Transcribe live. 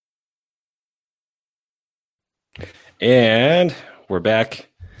And we're back.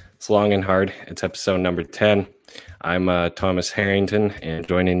 It's long and hard. It's episode number 10. I'm Thomas Harrington, and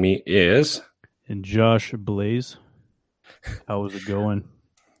joining me is... And Josh Blaze. How was it going?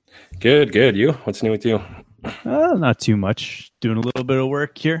 Good. You? What's new with you? Not too much. Doing a little bit of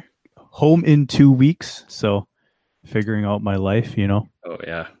work here. Home in 2 weeks, so figuring out my life, Oh,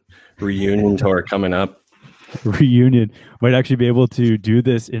 yeah. Reunion tour coming up. Reunion. Might actually be able to do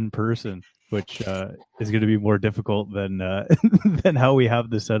this in person, which is going to be more difficult than than how we have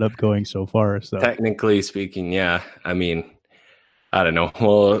the setup going so far. So technically speaking, yeah. I mean, I don't know.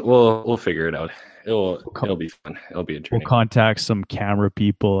 We'll figure it out. It'll be fun. It'll be a journey. We'll contact some camera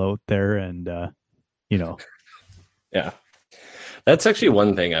people out there, and Yeah, that's actually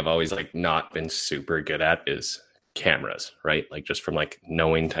one thing I've always not been super good at is cameras, right? Just from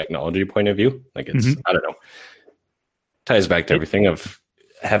knowing technology point of view, it's I don't know, ties back to everything of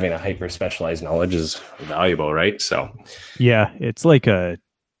having a hyper specialized knowledge is valuable, right? So yeah, it's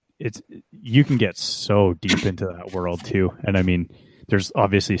you can get so deep into that world too, and I mean, there's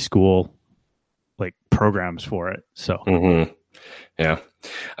obviously school programs for it. So yeah.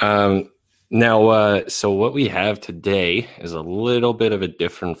 Now, so what we have today is a little bit of a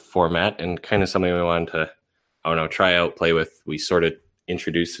different format and kind of something we wanted to, try out, play with. We sort of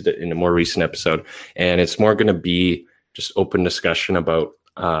introduced it in a more recent episode, and it's more going to be just open discussion about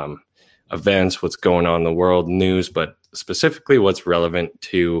events, what's going on in the world, news, but specifically what's relevant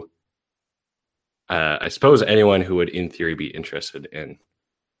to, I suppose, anyone who would, in theory, be interested in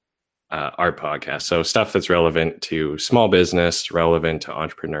our podcast. So stuff that's relevant to small business, relevant to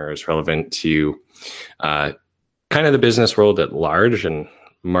entrepreneurs, relevant to kind of the business world at large and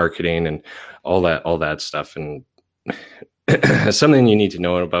marketing and all that stuff. And something you need to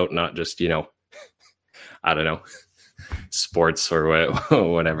know about, not just, I don't know, sports or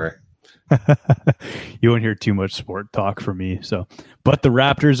whatever. You won't hear too much sport talk from me. So, but the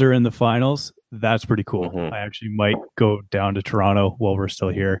Raptors are in the finals. That's pretty cool. I actually might go down to Toronto while we're still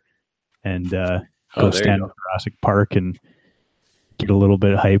here and go stand at Jurassic Park and get a little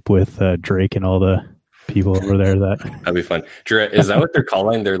bit hype with Drake and all the people over there. That'd be fun. Is that what they're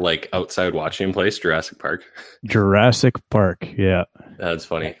calling their outside watching place, Jurassic Park? Jurassic Park, yeah. That's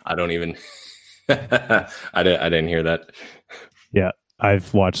funny. I don't even. I didn't hear that. Yeah,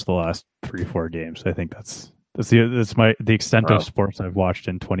 I've watched the last 3-4 games. I think that's the extent of sports I've watched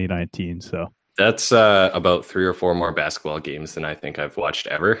in 2019. So. That's about 3 or 4 more basketball games than I think I've watched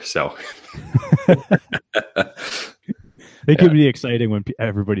ever. So it could be exciting when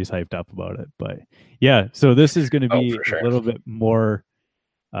everybody's hyped up about it. But yeah, so this is going to be a little bit more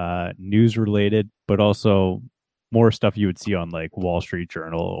news related, but also more stuff you would see on Wall Street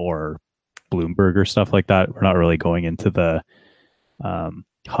Journal or Bloomberg or stuff like that. We're not really going into the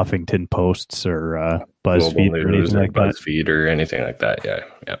Huffington Posts or BuzzFeed or anything like that. BuzzFeed or anything like that.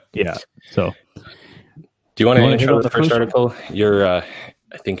 Yeah. So, do you want to intro the first article? You're, I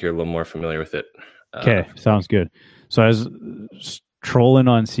think you're a little more familiar with it. Okay, sounds good. So I was trolling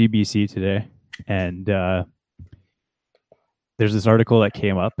on CBC today, and there's this article that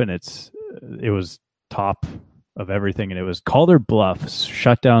came up, and it was top of everything, and it was Calder Bluff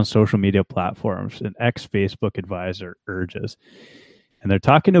shut down social media platforms. An ex-Facebook advisor urges. And they're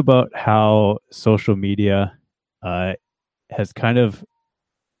talking about how social media has kind of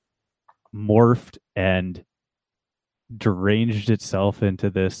morphed and deranged itself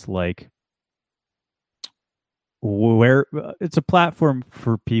into this where it's a platform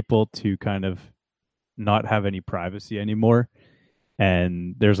for people to kind of not have any privacy anymore.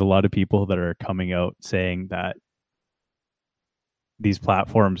 And there's a lot of people that are coming out saying that these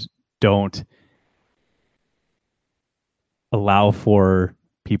platforms don't allow for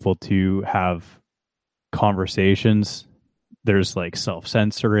people to have conversations. There's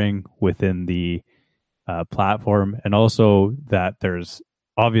self-censoring within the platform, and also that there's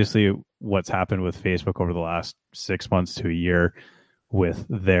obviously what's happened with Facebook over the last 6 months to a year with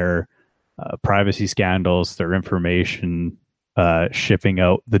their privacy scandals, their information shipping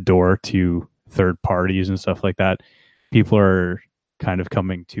out the door to third parties and stuff like that. People are kind of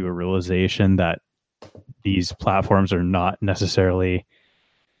coming to a realization that these platforms are not necessarily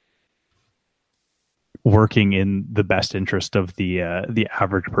working in the best interest of the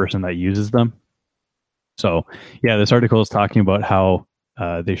average person that uses them. So, yeah, this article is talking about how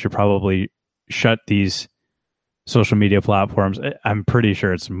they should probably shut these social media platforms. I'm pretty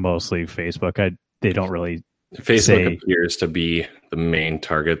sure it's mostly Facebook. They don't really Facebook appears to be the main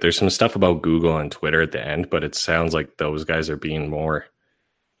target. There's some stuff about Google and Twitter at the end, but it sounds like those guys are being more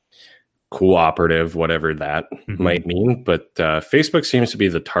cooperative, whatever that might mean. But Facebook seems to be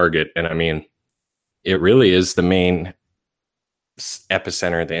the target. And I mean, it really is the main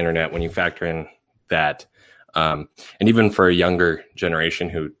epicenter of the internet when you factor in that. And even for a younger generation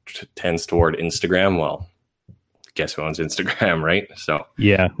who tends toward Instagram, well, guess who owns Instagram, right? So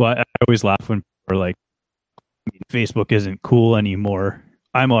yeah, well, I always laugh when people are like, Facebook isn't cool anymore.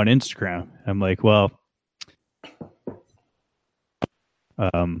 I'm on Instagram. I'm like, well,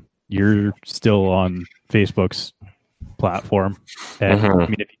 you're still on Facebook's platform, and I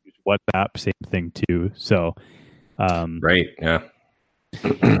mean, if you use WhatsApp, same thing too. So, right, yeah,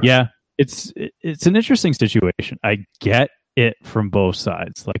 yeah, it's an interesting situation. I get it from both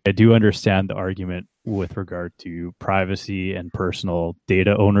sides. Like, I do understand the argument with regard to privacy and personal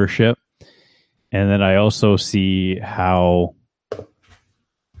data ownership, and then I also see how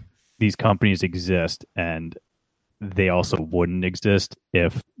these companies exist, and they also wouldn't exist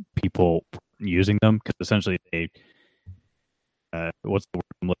if people using them, because essentially they what's the word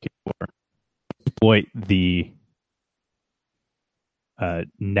I'm looking for? Exploit the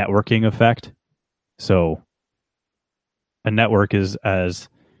networking effect. So a network is as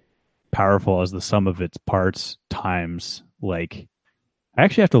powerful as the sum of its parts times, like, I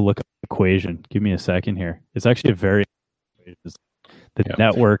actually have to look up the equation. Give me a second here. It's actually a very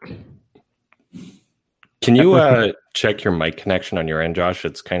network. Can you check your mic connection on your end, Josh?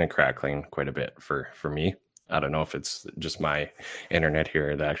 It's kind of crackling quite a bit for me. I don't know if it's just my internet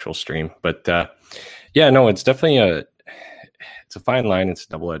here or the actual stream, but yeah, no, it's definitely it's a fine line. It's a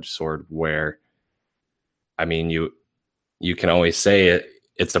double-edged sword where, I mean, you can always say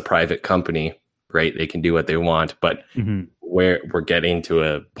it's a private company, right? They can do what they want, but where we're getting to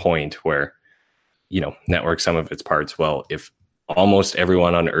a point where, network some of its parts. Well, if almost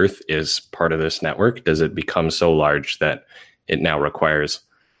everyone on Earth is part of this network, does it become so large that it now requires,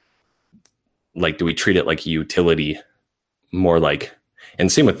 like, do we treat it like a utility more like,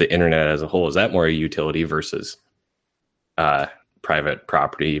 and same with the internet as a whole, is that more a utility versus private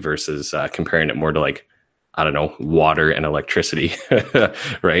property versus comparing it more to, like, I don't know, water and electricity,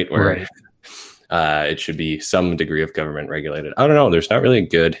 right? Where it should be some degree of government regulated. I don't know. There's not really a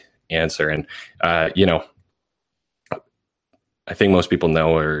good answer. And, I think most people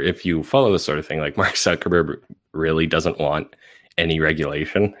know, or if you follow this sort of thing, like, Mark Zuckerberg really doesn't want any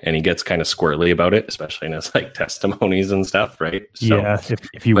regulation, and he gets kind of squirrely about it, especially in his, like, testimonies and stuff, right? So, yeah,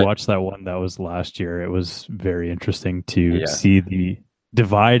 if you watch that one that was last year, it was very interesting to see the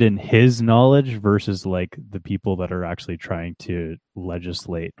divide in his knowledge versus, like, the people that are actually trying to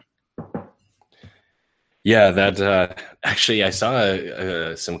legislate. Yeah, that actually, I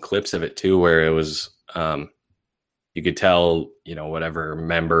saw some clips of it too, where it was you could tell, whatever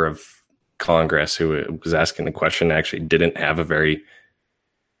member of Congress who was asking the question actually didn't have a very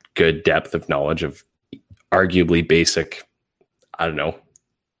good depth of knowledge of arguably basic, I don't know,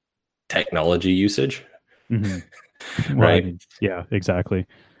 technology usage. Mm-hmm. Right. Well, yeah, exactly.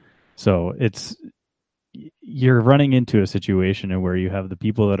 So you're running into a situation where you have the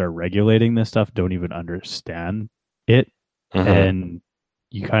people that are regulating this stuff don't even understand it. And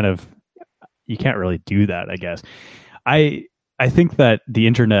you can't really do that, I guess. I think that the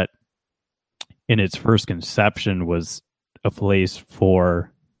internet in its first conception was a place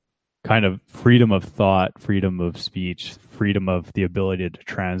for kind of freedom of thought, freedom of speech, freedom of the ability to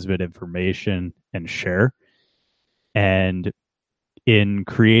transmit information and share. And in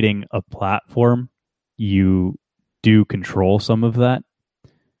creating a platform, you do control some of that.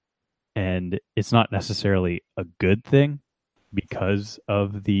 And it's not necessarily a good thing because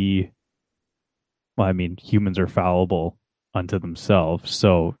of humans are fallible unto themselves.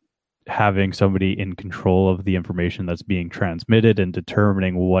 So having somebody in control of the information that's being transmitted and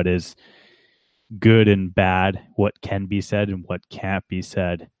determining what is good and bad, what can be said and what can't be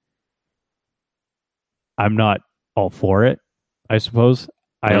said, I'm not all for it, I suppose.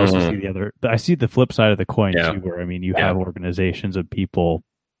 I also see the flip side of the coin too, where, you have organizations of people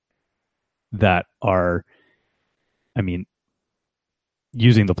that are,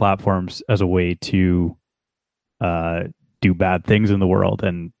 using the platforms as a way to do bad things in the world,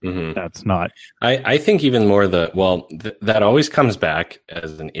 and that's not. I think even more that always comes back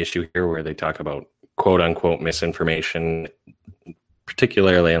as an issue here, where they talk about quote unquote misinformation,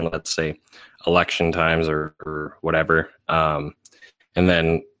 particularly in, let's say, election times or whatever, and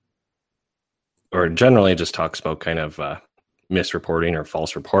then, or generally just talks about kind of misreporting or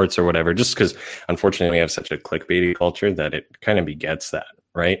false reports or whatever, just because unfortunately we have such a clickbaity culture that it kind of begets that,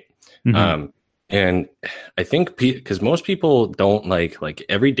 right? And I think because most people don't like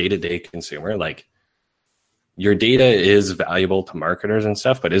every day-to-day consumer, like, your data is valuable to marketers and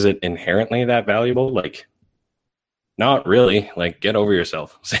stuff, but is it inherently that valuable? Like, not really. Like, get over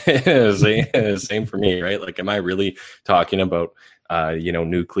yourself. Same for me, right? Like, am I really talking about,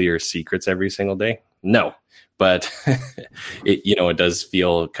 nuclear secrets every single day? No, but it does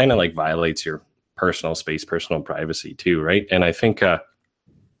feel kind of like violates your personal space, personal privacy too, right? And I think, to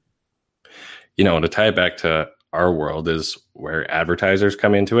tie it back to our world is where advertisers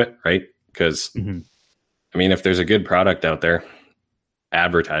come into it, right? Because I mean, if there's a good product out there,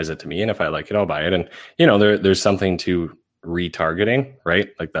 advertise it to me, and if I like it, I'll buy it. And there's something to retargeting, right?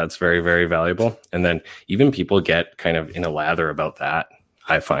 Like, that's very, very valuable. And then even people get kind of in a lather about that,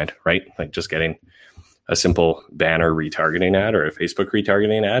 I find, right? Like, just getting a simple banner retargeting ad or a Facebook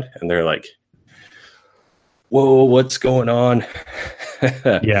retargeting ad, and they're like, whoa, what's going on?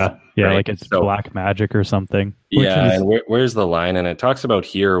 Yeah, right? Like it's black magic or something. Yeah, and where's the line? And it talks about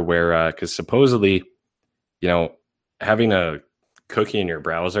here where, because supposedly, having a cookie in your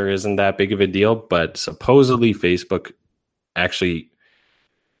browser isn't that big of a deal, but supposedly Facebook actually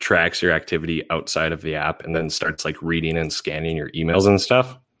tracks your activity outside of the app and then starts like reading and scanning your emails and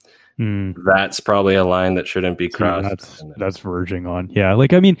stuff. That's probably a line that shouldn't be crossed. That's verging on. Yeah.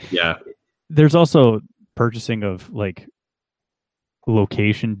 Like, I mean, yeah, there's also purchasing of like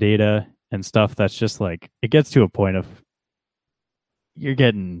location data and stuff. That's just like, it gets to a point of you're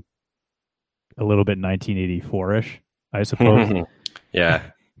getting a little bit 1984-ish, I suppose. Yeah.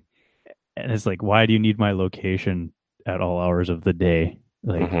 And it's like, why do you need my location at all hours of the day?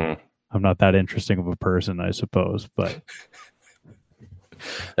 Like, I'm not that interesting of a person, I suppose, but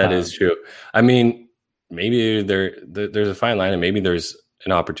that is true. I mean, maybe there's a fine line, and maybe there's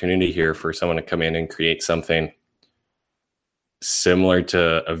an opportunity here for someone to come in and create something similar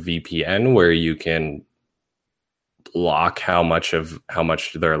to a VPN where you can block how much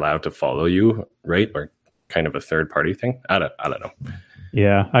they're allowed to follow you, right? Or kind of a third party thing. I don't know.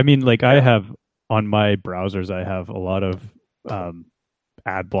 Yeah. I mean, like, I have on my browsers, I have a lot of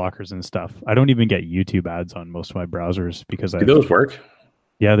ad blockers and stuff. I don't even get YouTube ads on most of my browsers because do those work?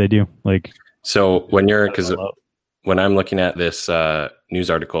 Yeah, they do. Like, so when I'm looking at this news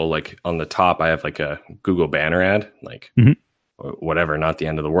article, like on the top, I have like a Google banner ad, like whatever, not the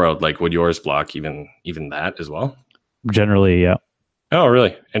end of the world. Like, would yours block even that as well? Generally, yeah. Oh,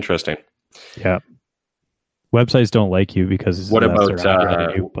 really? Interesting. Yeah. Websites don't like you because what about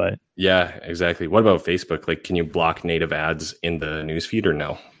revenue, but yeah, exactly. What about Facebook? Like, can you block native ads in the newsfeed or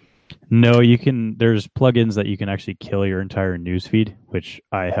no? No, you can. There's plugins that you can actually kill your entire newsfeed, which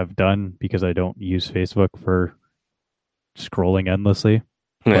I have done because I don't use Facebook for scrolling endlessly.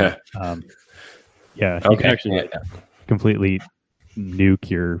 But, you can actually completely nuke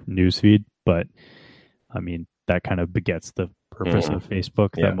your newsfeed, but I mean, that kind of begets the purpose of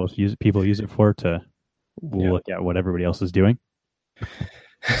Facebook that most people use it for, to look at what everybody else is doing.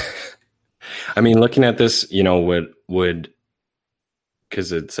 I mean, looking at this, would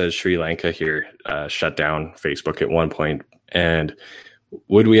because it says Sri Lanka here shut down Facebook at one point, and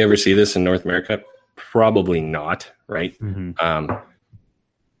would we ever see this in North America? Probably not, right?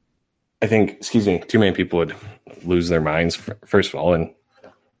 I think, too many people would lose their minds, first of all, and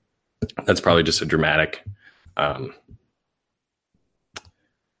that's probably just a dramatic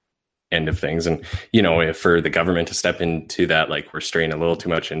end of things. And, if for the government to step into that, like, we're straying a little too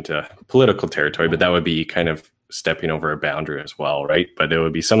much into political territory, but that would be kind of stepping over a boundary as well, right? But it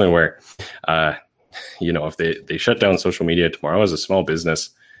would be something where, if they shut down social media tomorrow as a small business,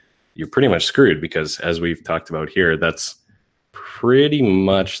 you're pretty much screwed, because as we've talked about here, that's pretty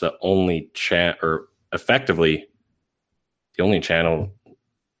much the only or effectively the only channel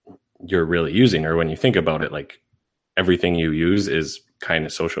you're really using. Or when you think about it, like, everything you use is kind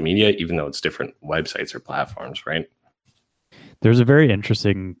of social media, even though it's different websites or platforms, right? There's a very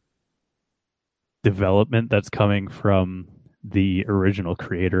interesting development that's coming from the original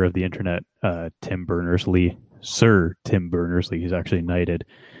creator of the internet, Tim Berners-Lee, Sir Tim Berners-Lee. He's actually knighted.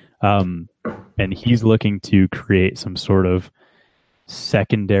 And he's looking to create some sort of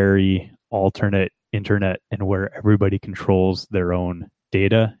secondary alternate internet, and where everybody controls their own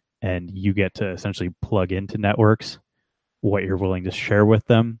data, and you get to essentially plug into networks what you're willing to share with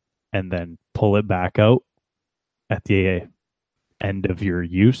them, and then pull it back out at the end of your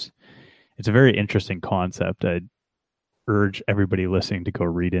use. It's a very interesting concept. I'd urge everybody listening to go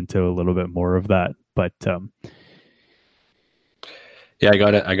read into a little bit more of that. But yeah,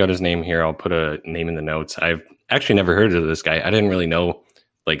 I got his name here. I'll put a name in the notes. I've actually never heard of this guy. I didn't really know,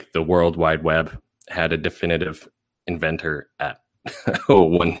 like, the World Wide Web had a definitive inventor at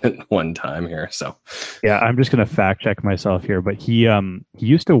one time here. So yeah, I'm just going to fact check myself here, but he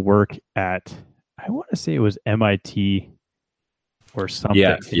used to work at, I want to say it was MIT or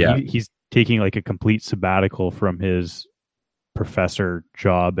something. Yeah. He's taking like a complete sabbatical from his professor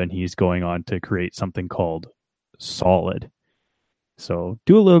job, and he's going on to create something called Solid. So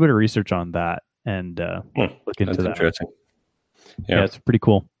do a little bit of research on that and look into That's that. interesting. Yeah, it's pretty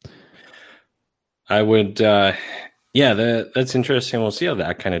cool. I would, that's interesting. We'll see how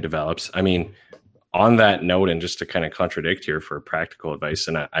that kind of develops. I mean, on that note, and just to kind of contradict here for practical advice,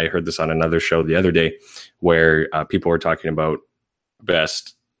 and I heard this on another show the other day where people were talking about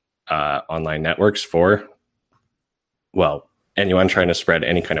best online networks for, well, anyone trying to spread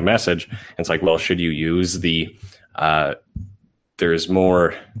any kind of message. And it's like, well, should you use the, there's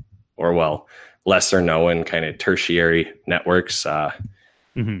more, or well, lesser known kind of tertiary networks. What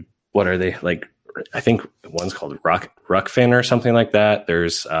are they like? I think one's called Rockfin or something like that.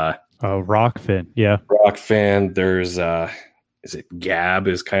 There's Rockfin, yeah. Rockfin. There's is it Gab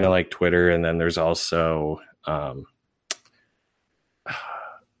is kind of like Twitter, and then there's also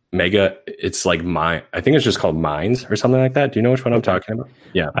Mega. It's like I think it's just called Minds or something like that. Do you know which one I'm talking about?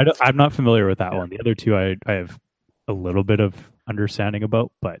 Yeah, I'm not familiar with that one. The other two I have a little bit of understanding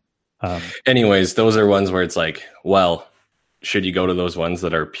about, but anyways, those are ones where it's like, well, should you go to those ones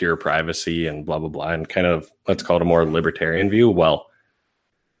that are pure privacy and blah, blah, blah, and kind of, let's call it a more libertarian view? Well,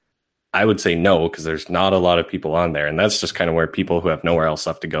 I would say no, because there's not a lot of people on there. And that's just kind of where people who have nowhere else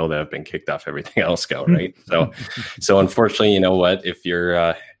left to go that have been kicked off everything else go, right? So unfortunately, you know what? If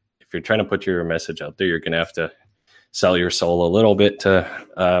you're trying to put your message out there, you're going to have to sell your soul a little bit to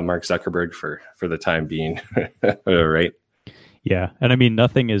Mark Zuckerberg for the time being, right? Yeah, and I mean,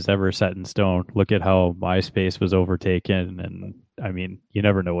 nothing is ever set in stone. Look at how MySpace was overtaken, and I mean, you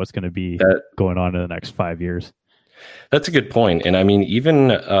never know what's going to be going on in the next 5 years. That's a good point. And I mean, even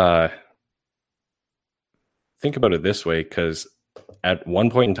think about it this way, because at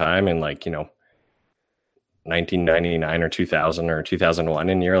one point in time in 1999 or 2000 or 2001,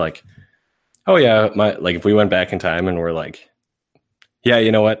 and you're like, oh yeah, if we went back in time and we're like, yeah,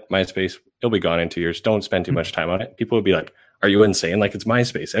 you know what, MySpace, it'll be gone in 2 years. Don't spend too much time on it. People would be like, are you insane? Like, it's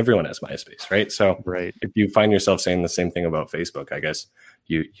MySpace. Everyone has MySpace, right? So if you find yourself saying the same thing about Facebook, I guess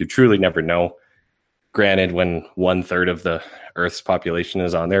you truly never know. Granted, when 1/3 of the Earth's population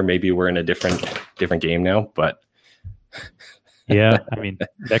is on there, maybe we're in a different game now, but yeah, I mean,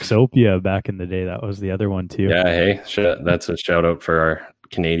 Nexopia back in the day, that was the other one too. Yeah, hey, that's a shout out for our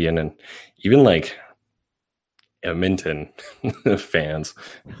Canadian and even like Edmonton fans.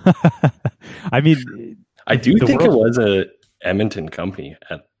 I mean, I do think it was a Edmonton company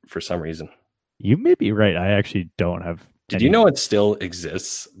for some reason. You may be right. I actually don't have. Did you know it still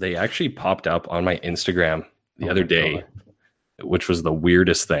exists? They actually popped up on my Instagram the other day, which was the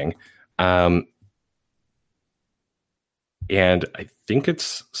weirdest thing. And I think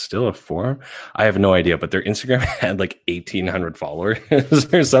it's still a forum. I have no idea, but their Instagram had like 1,800 followers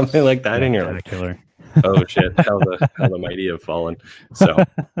or something like that. And you're like, killer. Oh shit! How the mighty have fallen. So,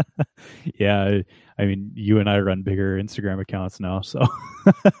 yeah, I mean, you and I run bigger Instagram accounts now, so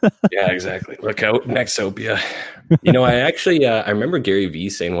yeah, exactly. Look out, Nexopia. You know, I actually I remember Gary Vee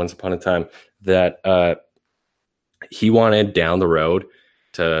saying once upon a time that he wanted down the road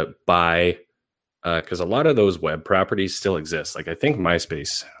to buy because a lot of those web properties still exist. Like I think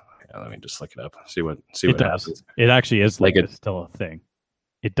MySpace. Yeah, let me just look it up. See what happens. It actually is like it's still a thing.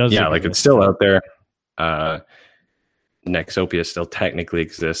 It does. Yeah, like it's still out there. Nexopia still technically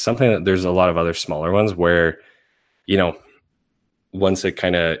exists. Something that there's a lot of other smaller ones where, you know, once it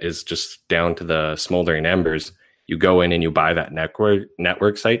kind of is just down to the smoldering embers, you go in and you buy that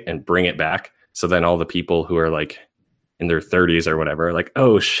network site and bring it back. So then all the people who are like in their 30s or whatever are like,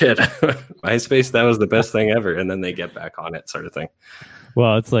 oh shit, MySpace, that was the best thing ever. And then they get back on it, sort of thing.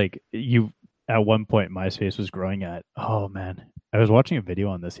 Well, it's like at one point MySpace was growing at, oh man, I was watching a video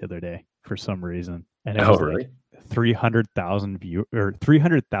on this the other day for some reason. And it was really? Like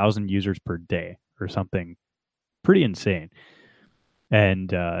 300,000 users per day or something pretty insane.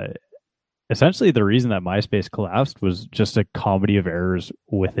 And essentially the reason that MySpace collapsed was just a comedy of errors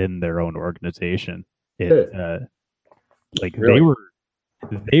within their own organization. Really?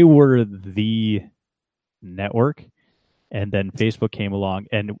 They were the network, and then Facebook came along,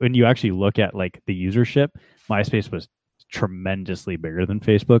 and when you actually look at like the usership, MySpace was tremendously bigger than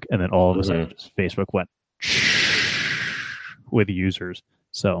Facebook, and then all of a sudden just Facebook went with users.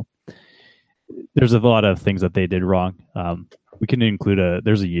 So there's a lot of things that they did wrong. We can include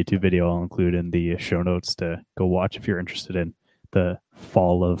there's a YouTube video I'll include in the show notes to go watch if you're interested in the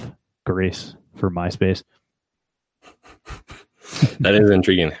fall of grace for MySpace. That is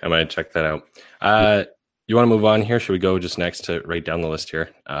intriguing. I might check that out. You want to move on here? Should we go just next to right down the list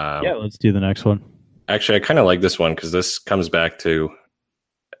here? Yeah, let's do the next one. Actually, I kind of like this one because this comes back to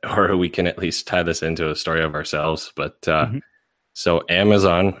or we can at least tie this into a story of ourselves. But Mm-hmm. so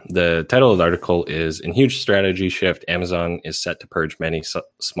Amazon, the title of the article is "In Huge Strategy Shift, Amazon is set to purge many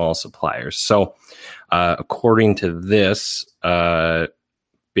small suppliers." So according to this,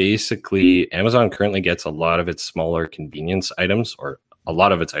 basically Amazon currently gets a lot of its smaller convenience items, or a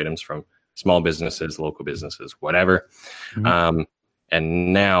lot of its items, from small businesses, local businesses, whatever. Mm-hmm.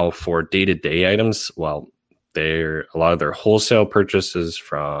 And now for day-to-day items, well, a lot of their wholesale purchases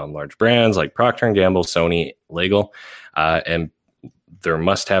from large brands like Procter & Gamble, Sony, Lego, and their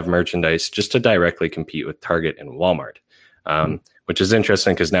must-have merchandise just to directly compete with Target and Walmart, which is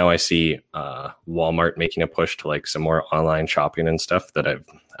interesting because now I see Walmart making a push to like some more online shopping and stuff that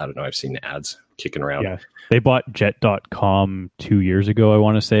I've seen ads kicking around. Yeah. They bought Jet.com 2 years ago, I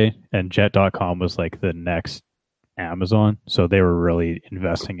want to say, and Jet.com was like the next Amazon. So they were really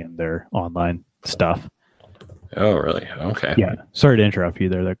investing in their online stuff. Oh, really? Okay. Yeah. Sorry to interrupt you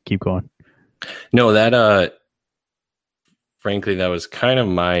there. Keep going. No, that frankly, that was kind of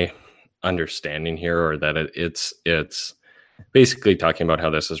my understanding here, or that it's basically talking about how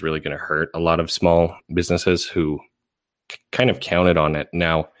this is really going to hurt a lot of small businesses who kind of counted on it.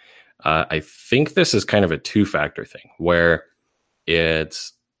 Now, I think this is kind of a two-factor thing, where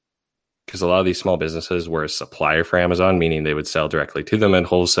it's because a lot of these small businesses were a supplier for Amazon, meaning they would sell directly to them at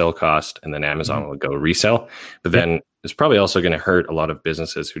wholesale cost, and then Amazon would go resell. But then it's probably also going to hurt a lot of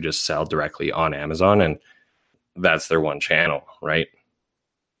businesses who just sell directly on Amazon, and that's their one channel, right?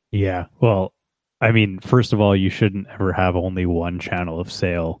 Yeah. Well, I mean, first of all, you shouldn't ever have only one channel of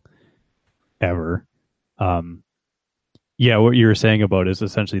sale ever. Yeah, what you were saying about is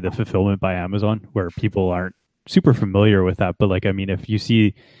essentially the fulfillment by Amazon, where people aren't super familiar with that. But like, I mean, if you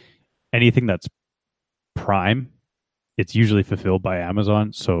see anything that's Prime, it's usually fulfilled by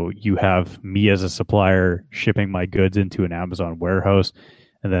Amazon. So you have me as a supplier shipping my goods into an Amazon warehouse,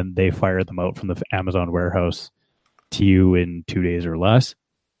 and then they fire them out from the Amazon warehouse to you in 2 days or less.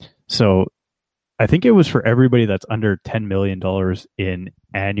 So I think it was for everybody that's under $10 million in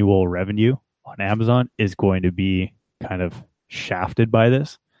annual revenue on Amazon is going to be kind of shafted by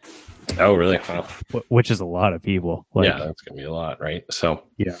this. Oh, really? Wow. Which is a lot of people. Like, yeah, that's going to be a lot, right? So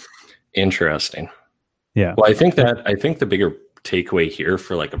yeah, interesting. Yeah. Well, I think the bigger takeaway here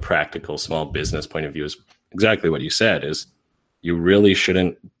for like a practical small business point of view is exactly what you said, is you really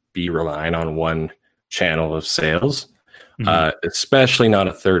shouldn't be relying on one channel of sales, especially not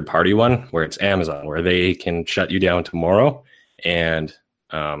a third party one where it's Amazon, where they can shut you down tomorrow and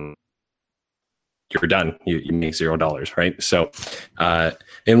you're done. You make $0, right? So,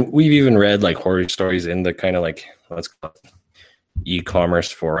 and we've even read like horror stories in the kind of like, let's call it e-commerce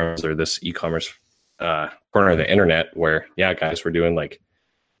forums, or this e-commerce corner of the internet, where, yeah, guys were doing like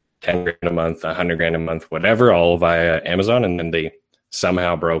 10 grand a month, 100 grand a month, whatever, all via Amazon. And then they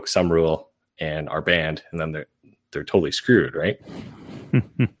somehow broke some rule and are banned. And then they're totally screwed, right?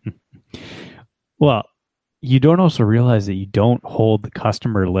 Well, you don't also realize that you don't hold the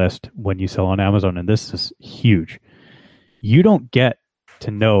customer list when you sell on Amazon. And this is huge. You don't get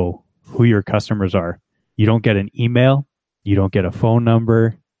to know who your customers are. You don't get an email. You don't get a phone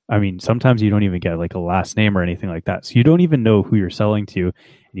number. I mean, sometimes you don't even get like a last name or anything like that. So you don't even know who you're selling to. And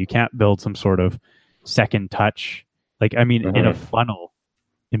you can't build some sort of second touch. Like, I mean, in a funnel,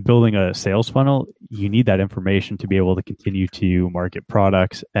 in building a sales funnel, you need that information to be able to continue to market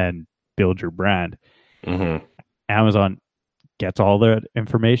products and build your brand. Amazon gets all that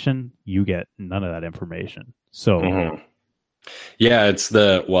information. You get none of that information. So, yeah, it's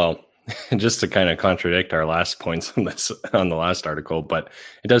just to kind of contradict our last points on the last article, but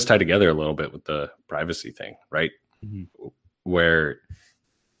it does tie together a little bit with the privacy thing, right? Where,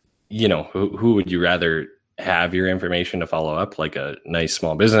 you know, who would you rather have your information to follow up, like a nice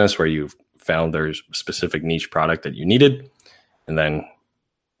small business where you've found their specific niche product that you needed, and then,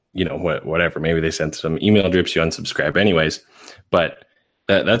 you know, whatever, maybe they sent some email drips, you unsubscribe anyways. But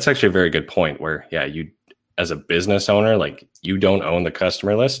that's actually a very good point, where, yeah, you, as a business owner, like, you don't own the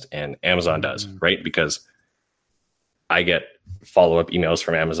customer list and Amazon does, right? Because I get follow-up emails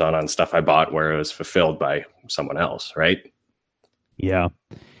from Amazon on stuff I bought where it was fulfilled by someone else, right? Yeah.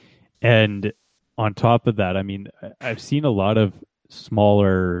 And on top of that, I mean, I've seen a lot of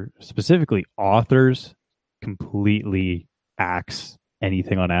smaller, specifically authors, completely axe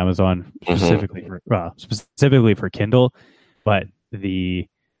anything on Amazon, specifically for Kindle, but it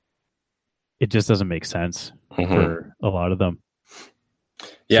just doesn't make sense for a lot of them.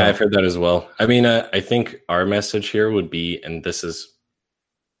 Yeah, so I've heard that as well. I mean, I think our message here would be, and this is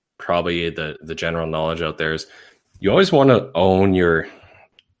probably the general knowledge out there, is you always want to own your,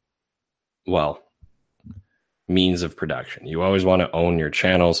 well, means of production. You always want to own your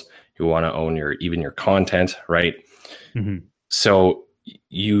channels. You want to own even your content, right? Mm-hmm. So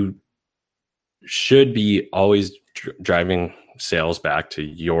you should be always driving sales back to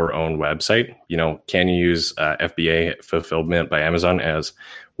your own website. Can you use FBA, Fulfillment by Amazon, as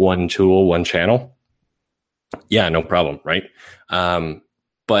one tool, one channel? Yeah, no problem, right?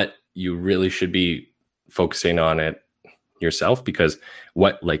 But you really should be focusing on it yourself, because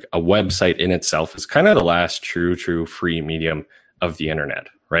a website in itself is kind of the last true free medium of the internet,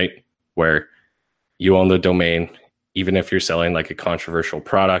 right? Where you own the domain. Even if you're selling like a controversial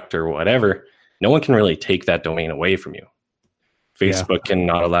product or whatever, no one can really take that domain away from you. Facebook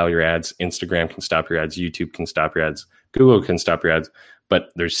cannot allow your ads. Instagram can stop your ads. YouTube can stop your ads. Google can stop your ads.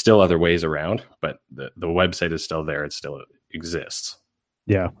 But there's still other ways around. But the website is still there. It still exists.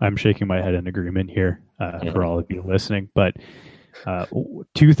 Yeah, I'm shaking my head in agreement here for all of you listening. But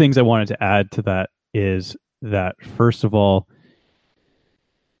two things I wanted to add to that is that, first of all,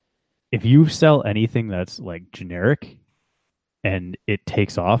 if you sell anything that's like generic and it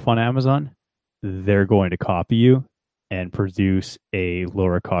takes off on Amazon, they're going to copy you and produce a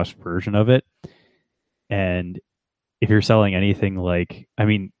lower cost version of it. And if you're selling anything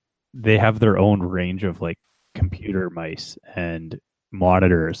they have their own range of like computer mice and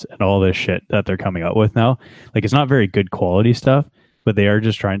monitors and all this shit that they're coming out with now. Like, it's not very good quality stuff, but they are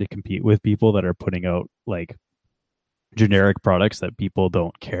just trying to compete with people that are putting out like generic products that people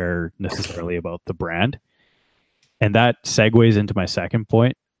don't care necessarily about the brand. And that segues into my second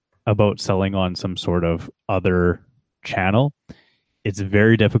point about selling on some sort of other channel. It's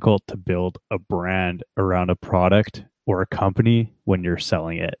very difficult to build a brand around a product or a company when you're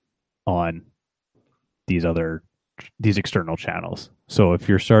selling it on these external channels. So if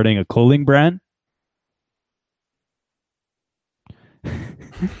you're starting a clothing brand,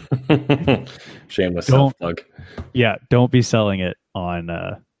 shameless self-plug. Yeah, don't be selling it on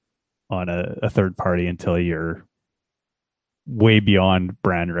a third party until you're way beyond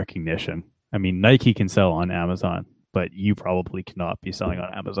brand recognition. I mean, Nike can sell on Amazon, but you probably cannot be selling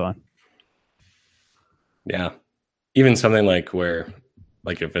on Amazon. Yeah. Even something like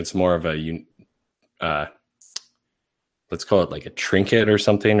if it's more of a let's call it like a trinket or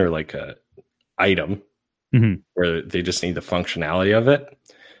something, or like a item where they just need the functionality of it.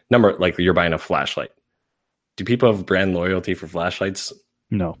 Like you're buying a flashlight. Do people have brand loyalty for flashlights?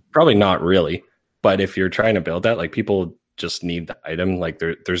 No, probably not really. But if you're trying to build that, like, people just need the item. Like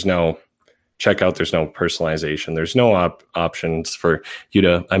there's no checkout, there's no personalization, there's no options for you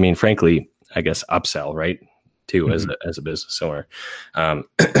to, frankly, I guess, upsell, right? Too, as a business owner.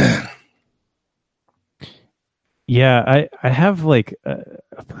 Yeah, I have like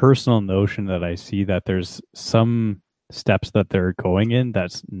a personal notion that I see that there's some steps that they're going in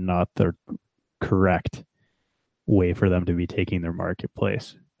that's not the correct way for them to be taking their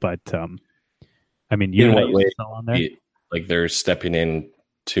marketplace. But you in know what way? sell on there? Like they're stepping in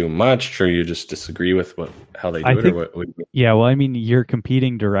too much, or you just disagree with how they do it, or what? Yeah, well, you're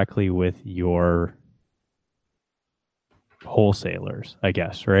competing directly with your wholesalers, I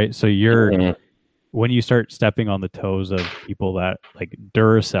guess, right? So you're when you start stepping on the toes of people that, like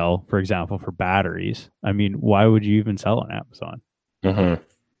Duracell, for example, for batteries, why would you even sell on Amazon?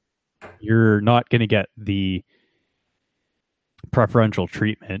 You're not going to get the preferential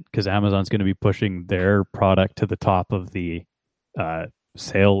treatment because Amazon's going to be pushing their product to the top of the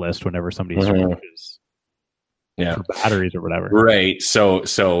sale list whenever somebody searches for batteries or whatever. Right. So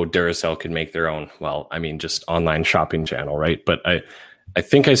Duracell could make their own, just online shopping channel, right? But I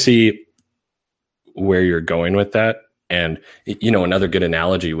think I see where you're going with that. And, another good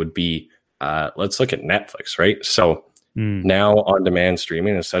analogy would be, let's look at Netflix, right? So now on-demand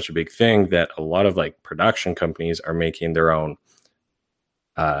streaming is such a big thing that a lot of like production companies are making their own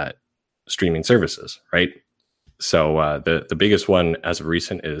streaming services, right? So the biggest one as of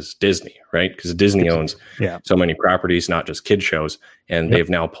recent is Disney, right? Because Disney owns so many properties, not just kid shows, and they've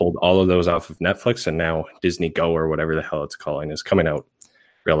now pulled all of those off of Netflix, and now Disney Go, or whatever the hell it's calling, is coming out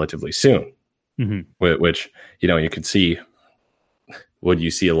relatively soon. Which you could see. Would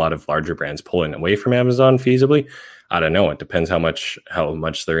you see a lot of larger brands pulling away from Amazon feasibly? I don't know. It depends how much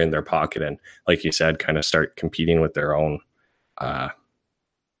they're in their pocket, and like you said, kind of start competing with their own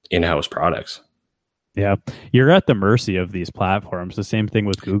in-house products. Yeah, you're at the mercy of these platforms. The same thing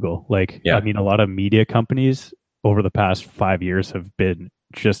with Google. A lot of media companies over the past 5 years have been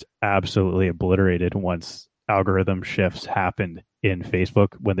just absolutely obliterated once algorithm shifts happened in Facebook,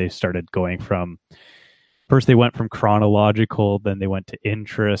 when they started going from, first they went from chronological, then they went to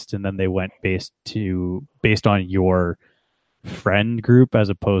interest, and then they went based on your friend group as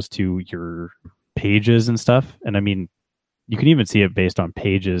opposed to your pages and stuff. And I mean, you can even see it based on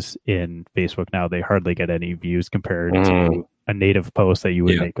pages in Facebook now. They hardly get any views compared to a native post that you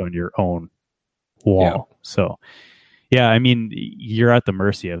would make on your own wall. Yeah. So, yeah, I mean, you're at the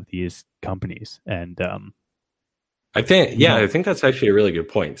mercy of these companies. And I think that's actually a really good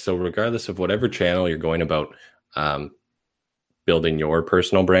point. So regardless of whatever channel you're going about building your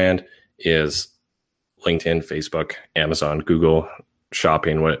personal brand, is LinkedIn, Facebook, Amazon, Google,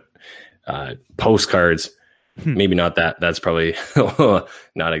 shopping, postcards, maybe not that. That's probably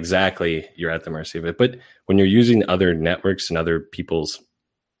not exactly you're at the mercy of it. But when you're using other networks and other people's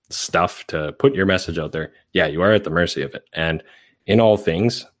stuff to put your message out there, yeah, you are at the mercy of it. And in all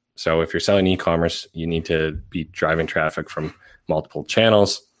things, so if you're selling e-commerce, you need to be driving traffic from multiple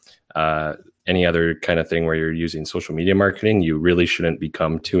channels. Any other kind of thing where you're using social media marketing, you really shouldn't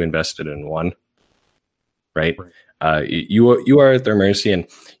become too invested in one, right? You are at their mercy. And,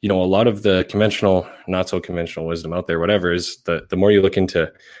 a lot of the conventional, not so conventional wisdom out there, whatever, is the more you look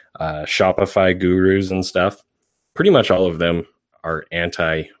into Shopify gurus and stuff, pretty much all of them are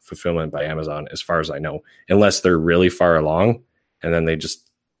anti-fulfillment by Amazon, as far as I know, unless they're really far along and then they just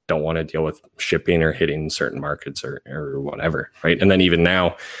don't want to deal with shipping or hitting certain markets or whatever, right? And then even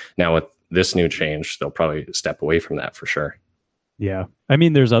now with this new change, they'll probably step away from that for sure. Yeah. I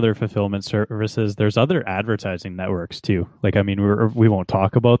mean, there's other fulfillment services. There's other advertising networks too. Like, I mean, we won't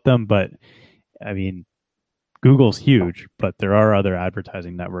talk about them, but I mean, Google's huge, but there are other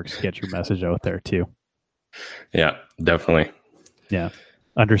advertising networks to get your message out there too. Yeah, definitely. Yeah.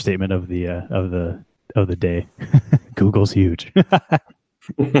 Understatement of the day. Google's huge.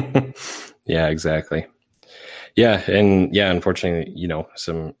 Yeah, exactly. Yeah. And yeah, unfortunately,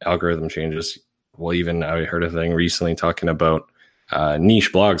 some algorithm changes. Well, even I heard a thing recently talking about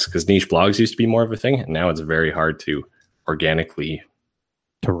niche blogs, because niche blogs used to be more of a thing, and now it's very hard to organically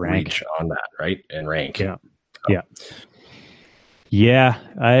rank on that, right? And rank. Yeah. Yeah.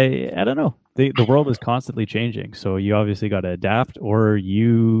 I don't know. The world is constantly changing, so you obviously got to adapt, or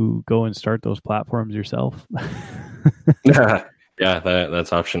you go and start those platforms yourself. Yeah,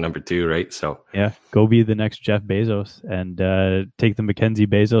 that's option number 2, right? So yeah, go be the next Jeff Bezos and take the Mackenzie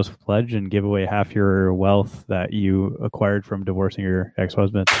Bezos pledge and give away half your wealth that you acquired from divorcing your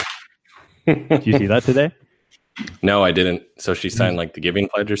ex-husband. Did you see that today? No, I didn't. So she signed like the giving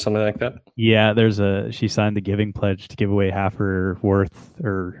pledge or something like that? Yeah, she signed the giving pledge to give away half her worth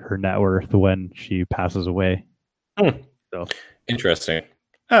or her net worth when she passes away. So interesting.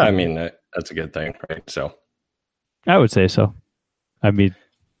 I mean, that's a good thing, right? So I would say so. I mean,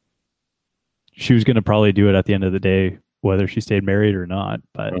 she was going to probably do it at the end of the day, whether she stayed married or not.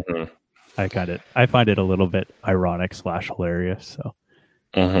 But I find it a little bit ironic / hilarious. So,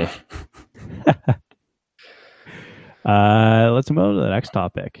 let's move on to the next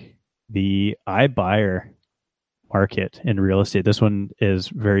topic: the iBuyer market in real estate. This one is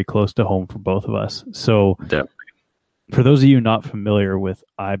very close to home for both of us. So, for those of you not familiar with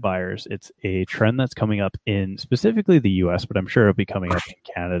iBuyers, it's a trend that's coming up in specifically the US, but I'm sure it'll be coming up in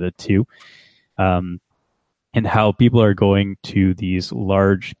Canada too. And how people are going to these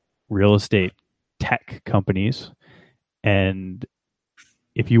large real estate tech companies. And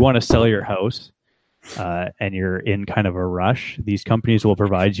if you want to sell your house and you're in kind of a rush, these companies will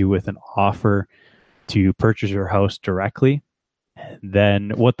provide you with an offer to purchase your house directly.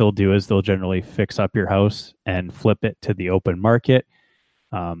 Then what they'll do is they'll generally fix up your house and flip it to the open market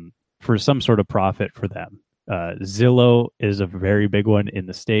for some sort of profit for them. Zillow is a very big one in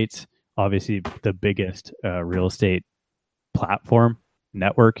the States, obviously the biggest real estate platform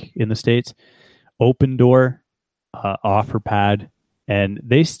network in the States. Opendoor, OfferPad, and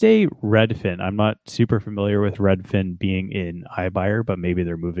they stay Redfin. I'm not super familiar with Redfin being in iBuyer, but maybe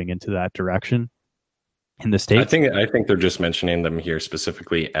they're moving into that direction. In the States? I think they're just mentioning them here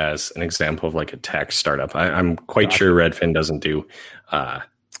specifically as an example of like a tech startup. I'm quite sure Redfin doesn't do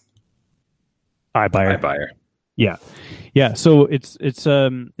iBuyer. Yeah. So it's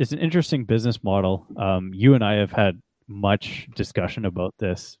an interesting business model. You and I have had much discussion about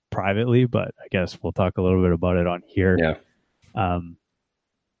this privately, but I guess we'll talk a little bit about it on here. Yeah.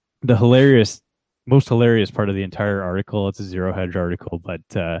 The most hilarious part of the entire article, it's a Zero Hedge article, but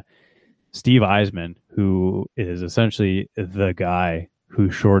Steve Eisman, who is essentially the guy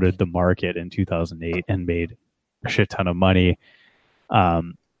who shorted the market in 2008 and made a shit ton of money,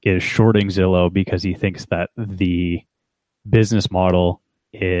 is shorting Zillow because he thinks that the business model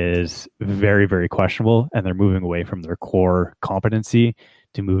is very, very questionable, and they're moving away from their core competency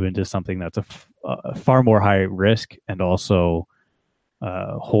to move into something that's a far more high risk and also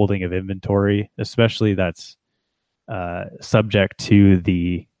holding of inventory, especially that's subject to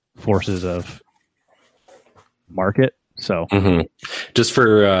the forces of market. So just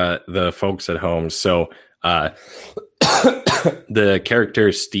for the folks at home, so the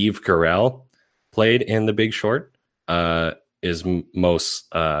character Steve Carell played in The Big Short is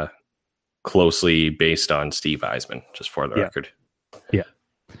most closely based on Steve Eisman, just for the record. Yeah.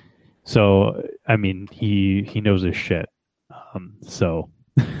 So, I mean, he knows his shit.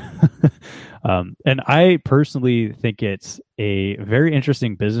 And I personally think it's a very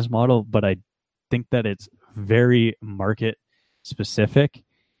interesting business model, but I think that it's very market specific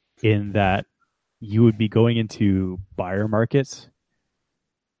in that you would be going into buyer markets.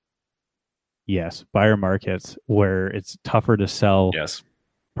 Yes, buyer markets where it's tougher to sell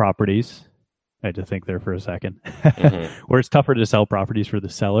properties. I had to think there for a second. Where it's tougher to sell properties for the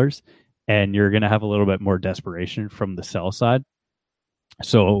sellers, and you're going to have a little bit more desperation from the sell side.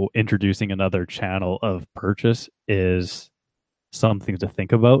 So introducing another channel of purchase is something to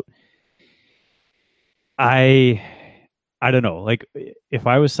think about. I don't know. Like, if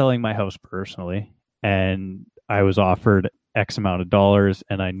I was selling my house personally and I was offered X amount of dollars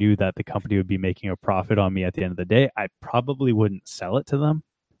and I knew that the company would be making a profit on me at the end of the day, I probably wouldn't sell it to them.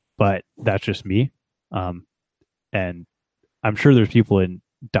 But that's just me. And I'm sure there's people in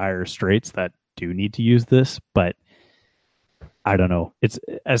dire straits that do need to use this, but I don't know. It's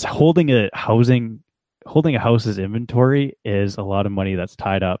as holding a house's inventory is a lot of money that's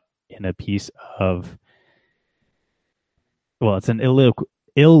tied up in a piece of, well, it's an highly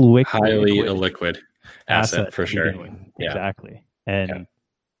illiquid asset for sure. Yeah. Exactly. And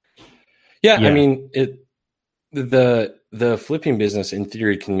I mean, the flipping business in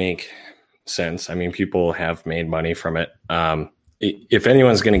theory can make sense. I mean, people have made money from it. If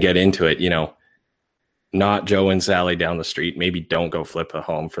anyone's going to get into it, not Joe and Sally down the street, maybe don't go flip a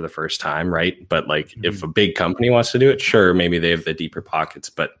home for the first time, right? But like, if a big company wants to do it, sure, maybe they have the deeper pockets.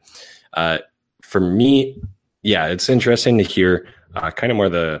 But for me, it's interesting to hear kind of more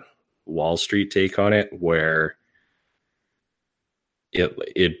the Wall Street take on it, where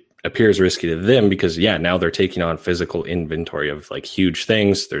it appears risky to them because now they're taking on physical inventory of like huge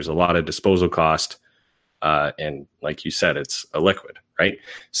things. There's a lot of disposal cost, and like you said, it's a liquid, right?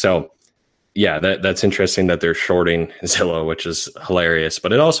 So that's interesting that they're shorting Zillow, which is hilarious,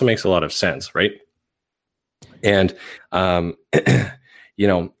 but it also makes a lot of sense, right? And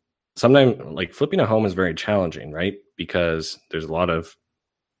sometimes like flipping a home is very challenging, right? Because there's a lot of,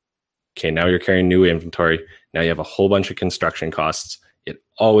 now you're carrying new inventory. Now you have a whole bunch of construction costs. It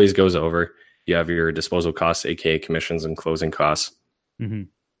always goes over. You have your disposal costs, aka commissions and closing costs. And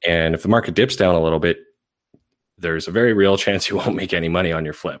if the market dips down a little bit, there's a very real chance you won't make any money on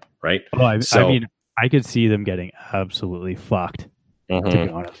your flip, right? Well, I mean, I could see them getting absolutely fucked, to be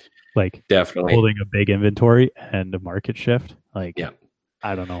honest. Like, definitely holding a big inventory and a market shift. Like,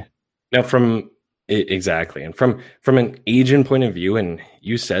 I don't know. Now, exactly. And from an agent point of view, and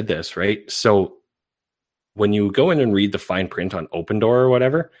you said this, right? So when you go in and read the fine print on Opendoor or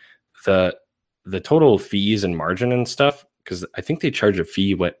whatever, the total fees and margin and stuff, because I think they charge a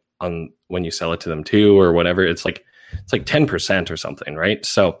fee when you sell it to them too, or whatever, it's like 10% or something, right?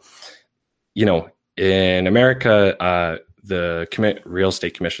 So, in America, the real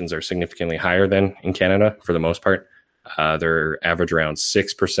estate commissions are significantly higher than in Canada for the most part. They're average around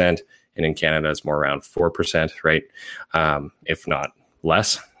 6%, and in Canada it's more around 4%, right? If not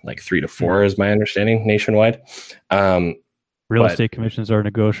less, like 3 to 4 is my understanding nationwide. Real estate commissions are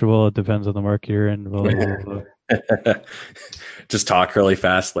negotiable. It depends on the market you're in. Blah, blah, blah. Just talk really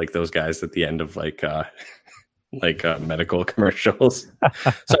fast, like those guys at the end of medical commercials.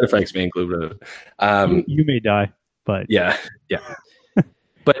 Side effects may include. You may die, but yeah.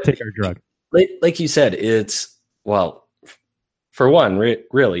 But take our drug. Like you said, it's for one,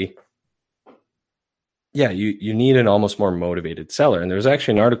 really. You need an almost more motivated seller. And there's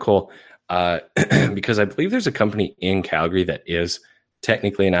actually an article because I believe there's a company in Calgary that is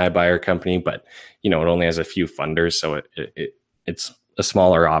technically an iBuyer company, but it only has a few funders, so it's a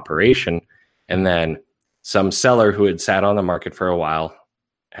smaller operation. And then some seller who had sat on the market for a while,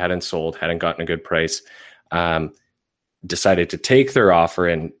 hadn't sold, hadn't gotten a good price, decided to take their offer,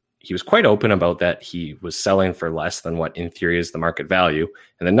 and he was quite open about that. He was selling for less than what in theory is the market value,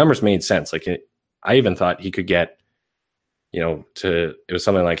 and the numbers made sense. Like I even thought he could get, it was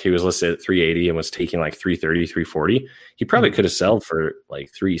something like he was listed at 380 and was taking like 330, 340. He probably could have sold for like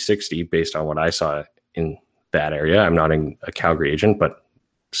 360 based on what I saw in that area. I'm not a Calgary agent, but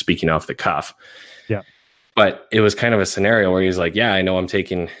speaking off the cuff. Yeah. But it was kind of a scenario where he's like, I know I'm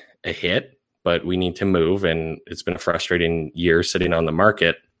taking a hit, but we need to move. And it's been a frustrating year sitting on the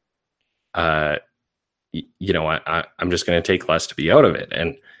market. I'm just going to take less to be out of it.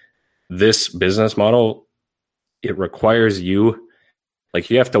 And this business model it requires you, like,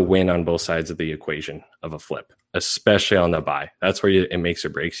 you have to win on both sides of the equation of a flip, especially on the buy. That's where it makes or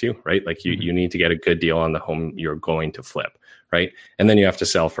breaks you, right? Like you need to get a good deal on the home you're going to flip, right? And then you have to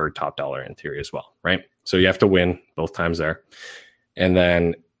sell for top dollar in theory as well, right? So you have to win both times there. And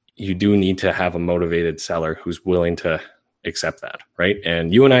then you do need to have a motivated seller who's willing to accept that, right?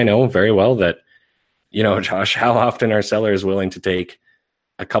 And you and I know very well that, Josh, how often are sellers willing to take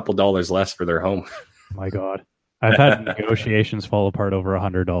a couple dollars less for their home? My God. I've had negotiations fall apart over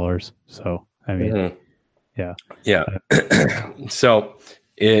 $100. So, I mean, yeah. So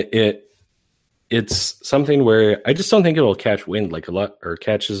it's something where I just don't think it'll catch wind like a lot, or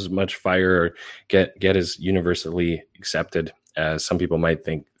catch as much fire, or get as universally accepted as some people might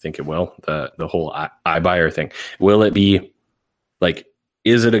think it will. The whole iBuyer thing. Will it be like,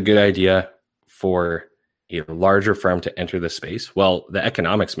 is it a good idea for a larger firm to enter the space? Well, the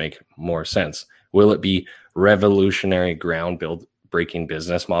economics make more sense. Will it be revolutionary breaking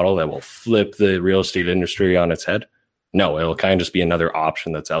business model that will flip the real estate industry on its head? No, it'll kind of just be another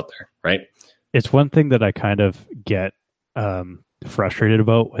option that's out there, right? It's one thing that I kind of get frustrated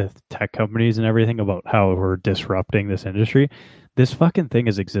about with tech companies and everything, about how we're disrupting this industry. This fucking thing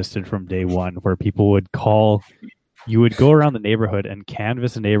has existed from day one, where people would call, you would go around the neighborhood and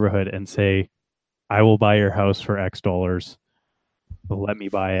canvass a neighborhood and say, I will buy your house for X dollars. Let me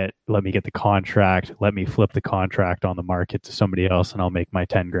buy it. Let me get the contract. Let me flip the contract on the market to somebody else, and I'll make my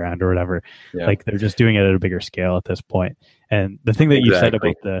 10 grand or whatever. Yeah. Like, they're just doing it at a bigger scale at this point. And the thing that you said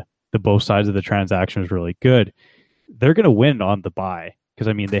about the both sides of the transaction is really good. They're going to win on the buy because,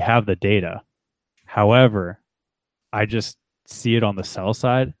 I mean, they have the data. However, I just see it on the sell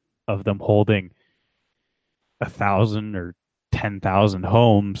side of them holding 1,000 or 10,000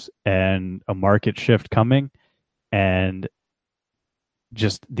 homes and a market shift coming, and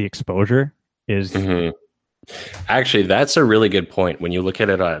just the exposure is actually, that's a really good point when you look at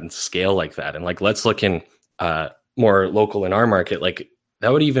it on scale like that. And like, let's look in more local in our market. Like,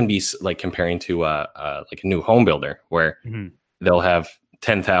 that would even be like comparing to like a new home builder where they'll have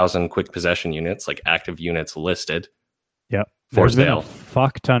 10,000 quick possession units, like active units listed. Yep. There's been a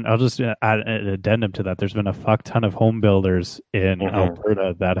fuck ton. I'll just add an addendum to that. There's been a fuck ton of home builders in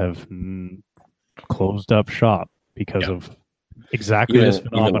Alberta that have closed up shop because of exactly this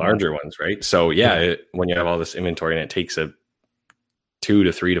phenomenon. Even larger ones, right? So when you have all this inventory and it takes a 2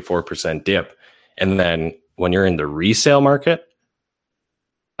 to 3 to 4% dip, and then when you're in the resale market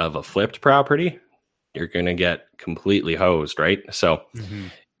of a flipped property, you're going to get completely hosed, right? So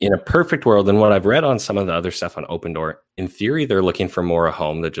in a perfect world, and what I've read on some of the other stuff on Opendoor, in theory, they're looking for more a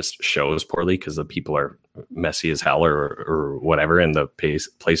home that just shows poorly because the people are messy as hell or whatever, and the place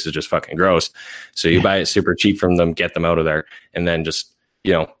is just fucking gross. So you buy it super cheap from them, get them out of there, and then just,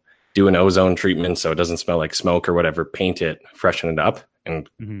 do an ozone treatment so it doesn't smell like smoke or whatever, paint it, freshen it up, and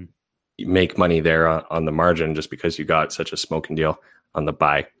you make money there on the margin just because you got such a smoking deal on the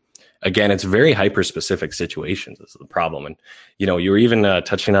buy. Again, it's very hyper-specific situations is the problem. And, you were even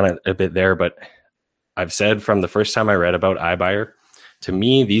touching on it a bit there, but I've said from the first time I read about iBuyer, to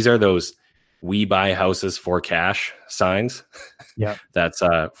me, these are those we buy houses for cash signs. Yeah. That's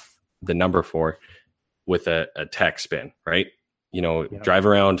the number 4 with a tech spin, right? Drive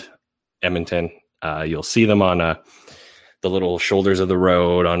around Edmonton, you'll see them on the little shoulders of the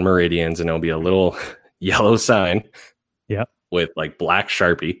road on meridians, and there'll be a little yellow sign. Yeah. With like black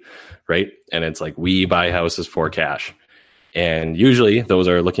Sharpie, right? And it's like, we buy houses for cash. And usually those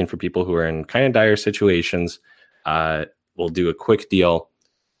are looking for people who are in kind of dire situations, will do a quick deal,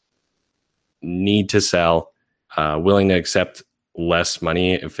 need to sell, willing to accept less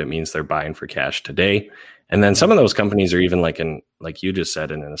money if it means they're buying for cash today. And then some of those companies are even like like you just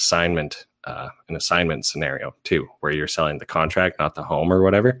said, in an assignment scenario too, where you're selling the contract, not the home or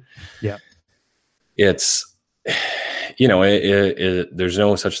whatever. Yeah. It's, there's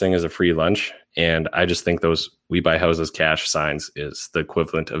no such thing as a free lunch. And I just think those we buy houses cash signs is the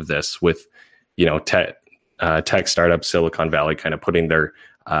equivalent of this with, tech startup Silicon Valley kind of putting their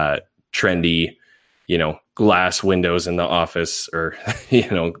trendy, glass windows in the office or,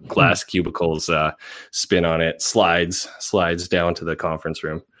 glass cubicles, spin on it, slides down to the conference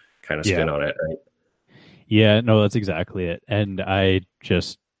room kind of spin on it. Right? Yeah, no, that's exactly it. And I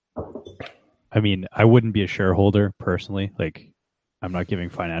wouldn't be a shareholder personally. Like, I'm not giving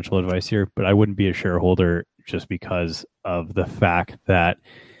financial advice here, but I wouldn't be a shareholder just because of the fact that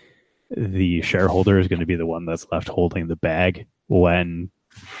the shareholder is going to be the one that's left holding the bag when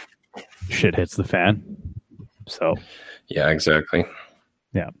shit hits the fan. So, yeah, exactly.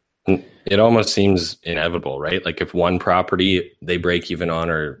 Yeah. It almost seems inevitable, right? Like if one property they break even on,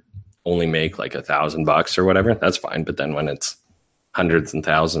 or only make like $1,000 or whatever, that's fine. But then when it's hundreds and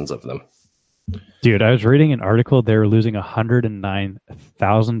thousands of them, Dude, I was reading an article. They were losing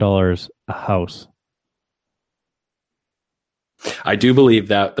 $109,000 a house. I do believe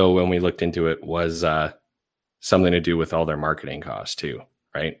that, though, when we looked into it, was something to do with all their marketing costs too,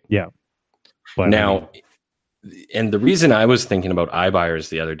 right? Yeah. But now, and the reason I was thinking about iBuyers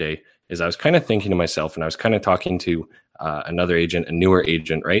the other day is I was kind of thinking to myself, and I was kind of talking to another agent, a newer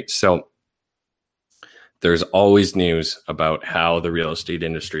agent, right? So there's always news about how the real estate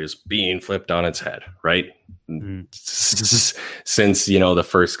industry is being flipped on its head, right? Mm-hmm. Since, the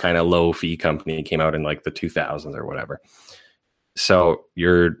first kind of low fee company came out in like the 2000s or whatever. So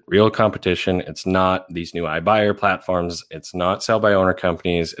your real competition, it's not these new iBuyer platforms. It's not sell by owner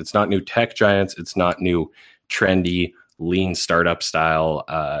companies. It's not new tech giants. It's not new trendy lean startup style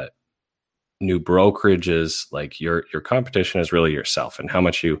new brokerages. Like your competition is really yourself and how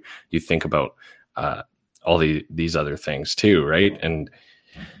much you think about all these other things too, right? And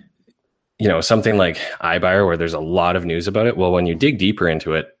something like iBuyer where there's a lot of news about it. Well, when you dig deeper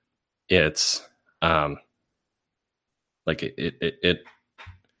into it, it's like it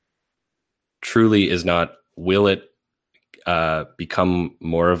truly is not. Will it become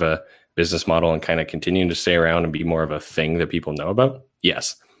more of a business model and kind of continue to stay around and be more of a thing that people know about?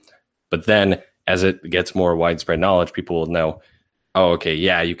 Yes. But then as it gets more widespread knowledge, people will know, oh, okay,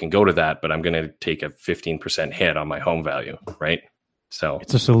 yeah, you can go to that, but I'm going to take a 15% hit on my home value, right? So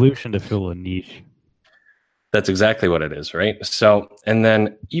it's a solution to fill a niche. That's exactly what it is, right? So, and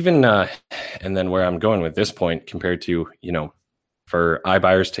then even, and then where I'm going with this point compared to, for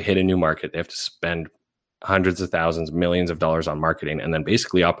iBuyers to hit a new market, they have to spend hundreds of thousands, millions of dollars on marketing and then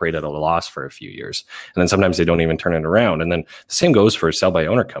basically operate at a loss for a few years. And then sometimes they don't even turn it around. And then the same goes for sell by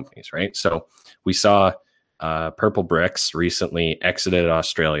owner companies, right? So we saw Purple Bricks recently exited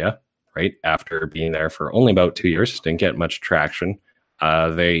Australia, right? After being there for only about 2 years, didn't get much traction.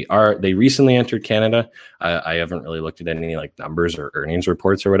 They recently entered Canada. I haven't really looked at any like numbers or earnings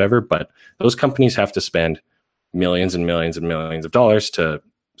reports or whatever, but those companies have to spend millions and millions and millions of dollars to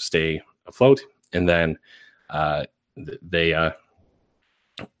stay afloat. And then they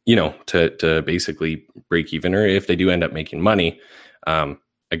to basically break even, or if they do end up making money,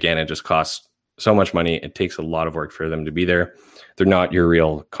 again, it just costs so much money. It takes a lot of work for them to be there. They're not your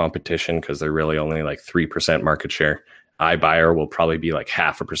real competition because they're really only like 3% market share. iBuyer will probably be like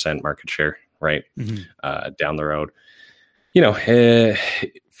 0.5% market share, right? Mm-hmm. Down the road.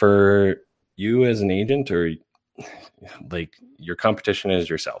 For you as an agent, or like your competition is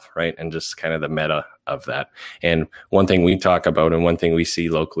yourself, right? And just kind of the meta of that. And one thing we talk about and one thing we see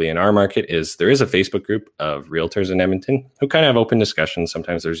locally in our market is there is a Facebook group of realtors in Edmonton who kind of have open discussions.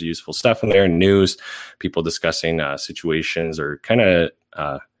 Sometimes there's useful stuff in there, news, people discussing situations, or kind of,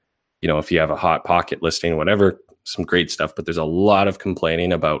 if you have a hot pocket listing, whatever, some great stuff. But there's a lot of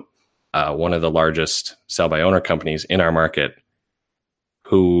complaining about one of the largest sell by owner companies in our market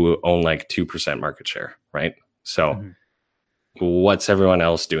who own like 2% market share, right? So what's everyone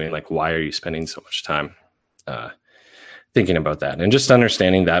else doing? Like, why are you spending so much time thinking about that? And just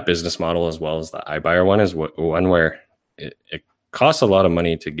understanding that business model as well as the iBuyer one is one where it costs a lot of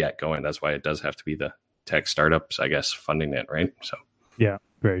money to get going. That's why it does have to be the tech startups, I guess, funding it, right? So yeah,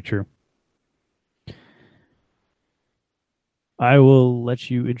 very true. I will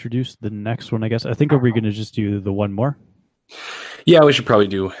let you introduce the next one, I guess. I think, are we going to just do the one more? Yeah, we should probably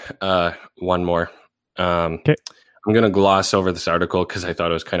do one more. Okay. I'm going to gloss over this article because I thought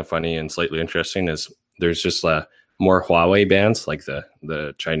it was kind of funny and slightly interesting. Is there's just more Huawei bans, like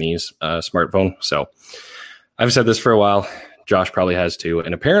the Chinese smartphone. So I've said this for a while. Josh probably has too.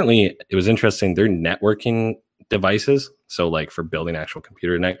 And apparently it was interesting. Their networking devices, so like for building actual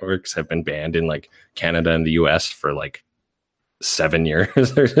computer networks, have been banned in like Canada and the US for like 7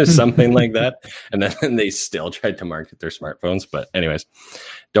 years or something like that. And then they still tried to market their smartphones. But anyways,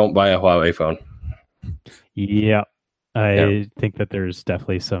 don't buy a Huawei phone. Yeah, I think that there's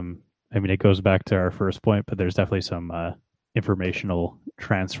definitely some, it goes back to our first point, but there's definitely some informational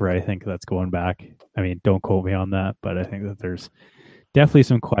transfer, I think, that's going back. Don't quote me on that, but I think that there's definitely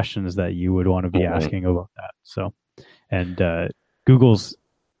some questions that you would want to be asking about that. So, and Google's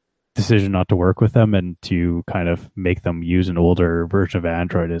decision not to work with them and to kind of make them use an older version of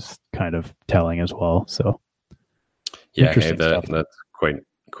Android is kind of telling as well. So, yeah, that's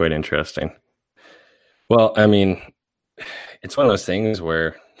quite interesting. Well, it's one of those things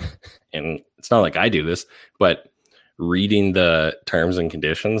where, and it's not like I do this, but reading the terms and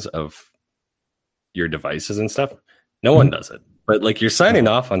conditions of your devices and stuff, no one does it. But like you're signing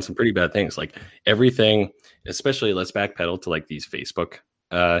off on some pretty bad things, like everything, especially let's backpedal to like these Facebook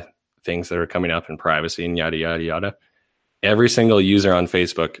things that are coming up in privacy and yada, yada, yada. Every single user on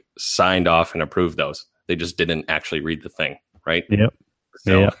Facebook signed off and approved those. They just didn't actually read the thing, right? Yep.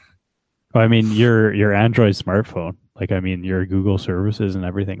 So, yeah. I mean, your Android smartphone, like, I mean, your Google services and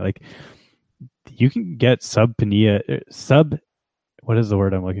everything, like, you can get what is the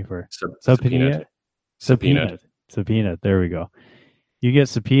word I'm looking for? Subpoenaed. There we go. You get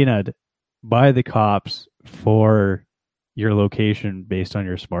subpoenaed by the cops for your location based on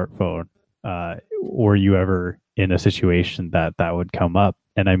your smartphone. Were you ever in a situation that would come up?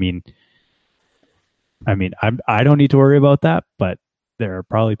 And I mean, I don't need to worry about that, but there are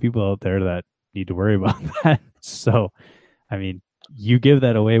probably people out there that need to worry about that. So, I mean, you give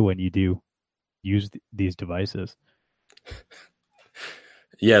that away when you do use these devices.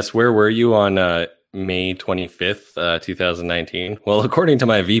 Yes. Where were you on May 25th, 2019? Well, according to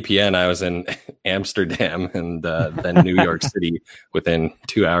my VPN, I was in Amsterdam and then New York City within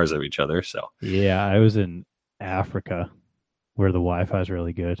 2 hours of each other. So yeah, I was in Africa where the Wi-Fi is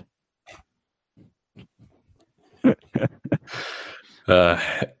really good.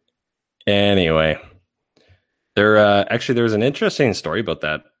 Anyway, there was an interesting story about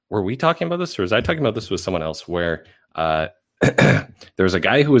that. Were we talking about this, or was I talking about this with someone else? Where there was a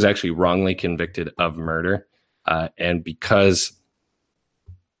guy who was actually wrongly convicted of murder, and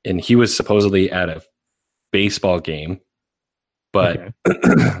he was supposedly at a baseball game, but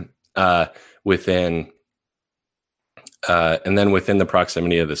within the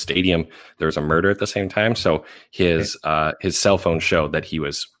proximity of the stadium, there was a murder at the same time. So his cell phone showed that he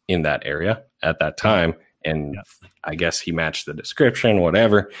was in that area at that time, and I guess he matched the description,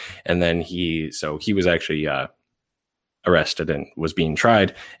 whatever. And then he was actually arrested and was being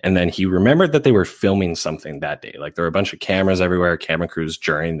tried. And then he remembered that they were filming something that day. Like there were a bunch of cameras everywhere, camera crews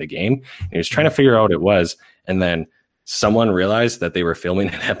during the game. And he was trying to figure out what it was. And then someone realized that they were filming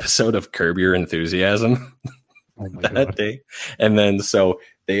an episode of Curb Your Enthusiasm that day. And then so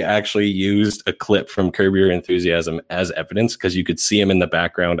they actually used a clip from Curb Your Enthusiasm as evidence, because you could see him in the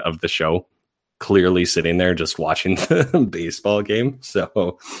background of the show, clearly sitting there just watching the baseball game.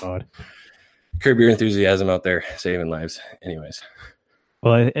 So God. Curb Your Enthusiasm out there saving lives. Anyways.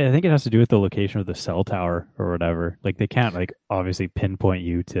 Well, I think it has to do with the location of the cell tower or whatever. Like they can't obviously pinpoint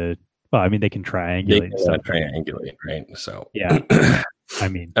you to, well, I mean, they can triangulate. Triangulate, right? So yeah. I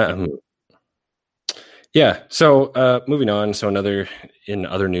mean, yeah. So moving on. So in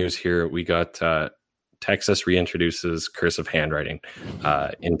other news here, we got Texas reintroduces cursive handwriting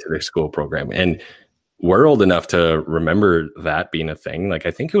into their school program. And we're old enough to remember that being a thing. Like,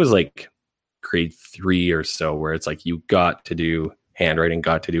 I think it was like grade 3 or so, where it's like you got to do handwriting,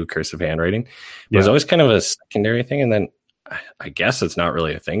 got to do cursive handwriting. It was always kind of a secondary thing. And then I guess it's not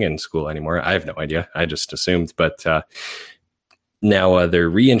really a thing in school anymore. I have no idea. I just assumed. But now they're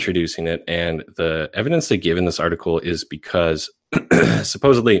reintroducing it. And the evidence they give in this article is because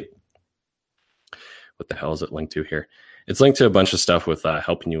supposedly, what the hell is it linked to here? It's linked to a bunch of stuff with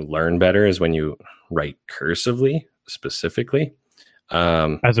helping you learn better is when you write cursively specifically.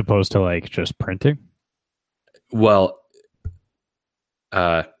 As opposed to like just printing? Well,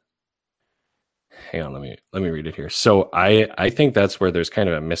 hang on, let me read it here. So I think that's where there's kind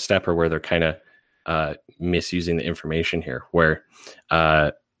of a misstep, or where they're kind of misusing the information here, where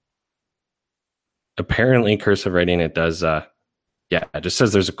apparently cursive writing, it does it just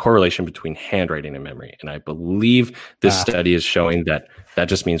says there's a correlation between handwriting and memory. And I believe this study is showing that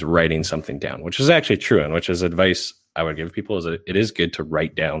just means writing something down, which is actually true, and which is advice I would give people, is that it is good to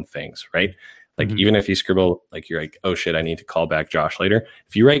write down things, right? Like even if you scribble, like you're like, oh shit, I need to call back Josh later.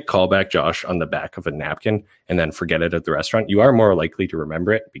 If you write call back Josh on the back of a napkin and then forget it at the restaurant, you are more likely to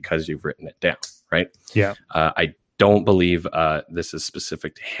remember it because you've written it down, right? Yeah. I don't believe this is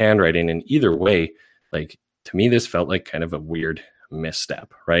specific to handwriting in either way. Like, to me, this felt like kind of a weird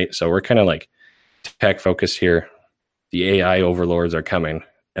misstep, right? So we're kind of like tech focused here. The AI overlords are coming,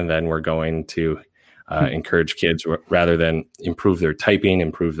 and then we're going to encourage kids, rather than improve their typing,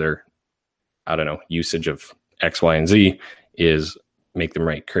 improve their, I don't know, usage of X, Y, and Z, is make them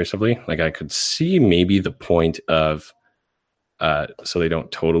write cursively. Like, I could see maybe the point of so they don't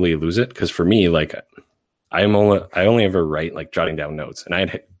totally lose it. Because for me, like, I only ever write like jotting down notes, and I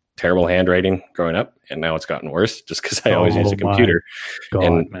had terrible handwriting growing up, and now it's gotten worse just because I always use a computer. God,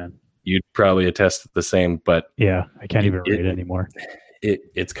 and man, you'd probably attest to the same. But yeah, I can't even read anymore.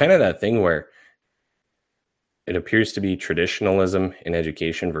 It's kind of that thing where it appears to be traditionalism in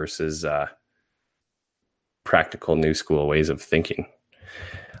education versus practical new school ways of thinking.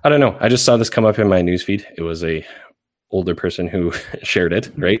 I don't know. I just saw this come up in my newsfeed. It was a older person who shared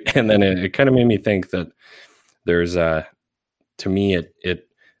it, right? And then it kind of made me think that there's to me, it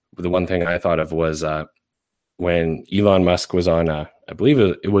the one thing I thought of was when Elon Musk was on, I believe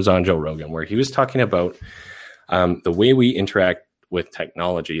it was on Joe Rogan, where he was talking about the way we interact with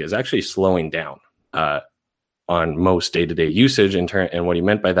technology is actually slowing down on most day-to-day usage. And what he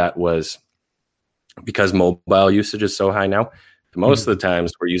meant by that was because mobile usage is so high now, most of the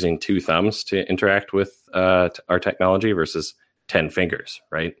times we're using 2 thumbs to interact with our technology versus 10 fingers,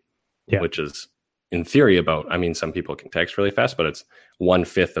 right? Yeah. Which is in theory I mean, some people can text really fast, but it's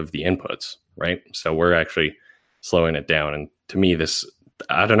 1/5 of the inputs, right? So we're actually slowing it down. And to me,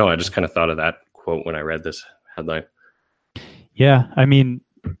 I don't know, I just kind of thought of that quote when I read this headline. Yeah, I mean,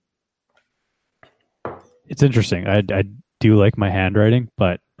 it's interesting. I do like my handwriting,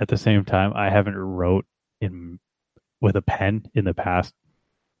 but at the same time, I haven't wrote with a pen in the past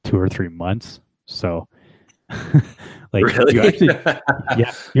 2 or 3 months. So, like, really? you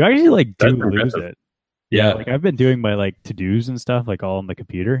actually like do That's lose impressive. it. Yeah. Like I've been doing my like to-dos and stuff like all on the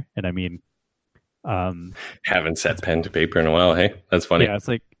computer, and I mean, Haven't set pen to paper in a while. Hey, that's funny. yeah,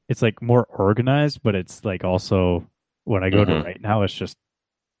 it's like more organized, but it's like also when I go to write now, it's just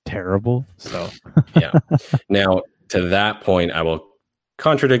terrible. So Yeah. Now, to that point, I will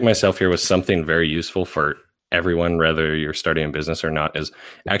contradict myself here with something very useful for everyone, whether you're starting a business or not, is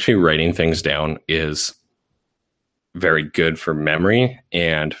actually writing things down is very good for memory.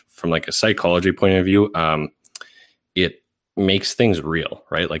 And from like a psychology point of view, it makes things real,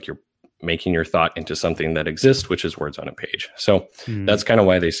 right? Like you're making your thought into something that exists, which is words on a page. So that's kind of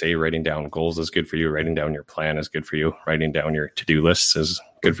why they say writing down goals is good for you. Writing down your plan is good for you. Writing down your to-do lists is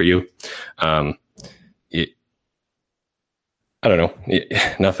good for you. I don't know,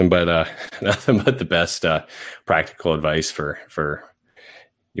 nothing but the best practical advice for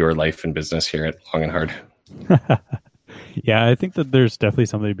your life and business here at Long and Hard. Yeah, I think that there's definitely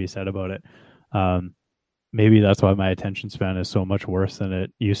something to be said about it. Maybe that's why my attention span is so much worse than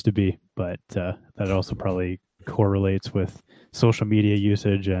it used to be, but that also probably correlates with social media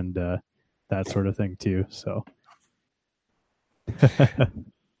usage and that sort of thing too. So,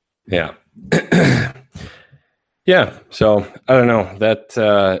 yeah. Yeah. So I don't know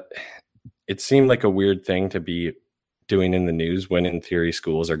that it seemed like a weird thing to be doing in the news when in theory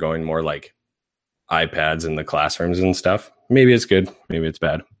schools are going more like iPads in the classrooms and stuff. Maybe it's good. Maybe it's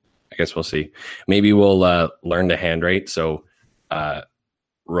bad. I guess we'll see. Maybe we'll learn to handwrite so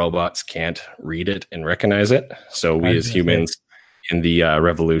robots can't read it and recognize it. So we as humans in the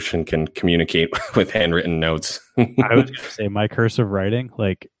revolution can communicate with handwritten notes. I was going to say my cursive writing,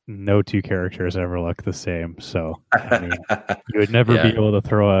 like no 2 characters ever look the same. So I mean, you would never be able to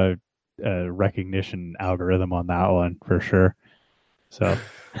throw a recognition algorithm on that one for sure. So,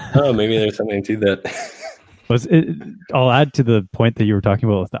 oh, maybe there's something to that. I'll add to the point that you were talking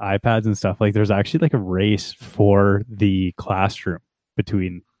about with the iPads and stuff. Like, there's actually like a race for the classroom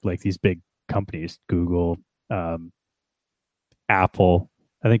between like these big companies, Google, Apple.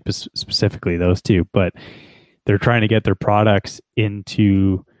 I think specifically those 2, but they're trying to get their products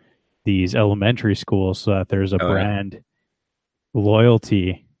into these elementary schools so that there's a brand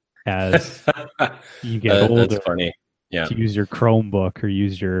loyalty as you get older. That's funny. Yeah. To use your Chromebook or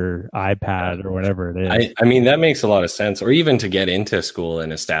use your iPad or whatever it is. I mean, that makes a lot of sense. Or even to get into school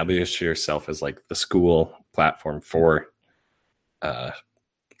and establish yourself as like the school platform for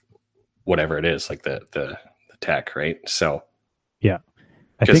whatever it is, like the tech, right? So yeah,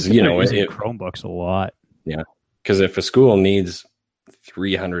 because you know Chromebooks a lot. Yeah, because if a school needs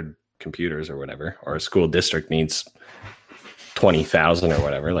 300 computers or whatever, or a school district needs 20,000 or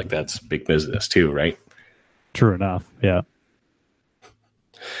whatever, like that's big business too, right? True enough. Yeah.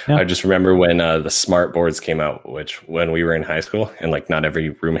 I just remember when the smart boards came out, which when we were in high school and like not every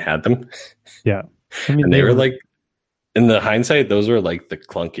room had them. Yeah. I mean, and they were like, in the hindsight, those were like the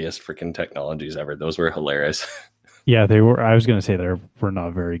clunkiest freaking technologies ever. Those were hilarious. Yeah, they were. I was going to say they were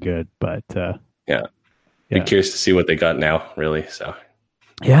not very good, but yeah. Be curious to see what they got now, really. So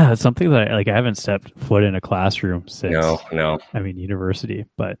yeah, it's something that I haven't stepped foot in a classroom since no. I mean, university,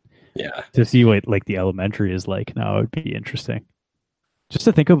 but yeah, to see what like the elementary is like now would be interesting. Just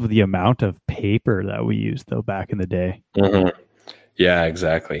to think of the amount of paper that we used though back in the day. Mm-hmm. Yeah,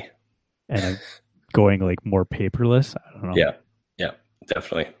 exactly. And going like more paperless. I don't know. Yeah,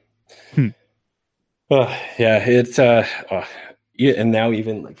 definitely. Yeah, it's and now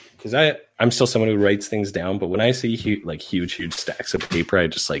even like because I'm still someone who writes things down, but when I see huge stacks of paper, I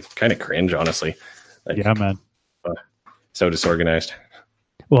just like kind of cringe, honestly. Like, yeah, man. So disorganized.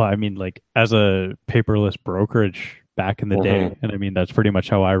 Well, I mean, like as a paperless brokerage back in the day, and I mean that's pretty much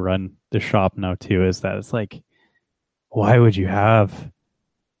how I run the shop now too. Is that it's like, why would you have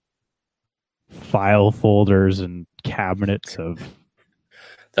file folders and cabinets of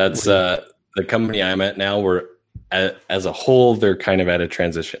That's the company I'm at now. We're as a whole, they're kind of at a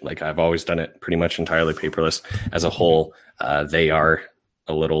transition. Like I've always done it pretty much entirely paperless. As a whole, they are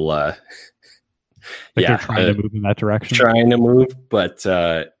a little they're trying to move in that direction. Trying to move, but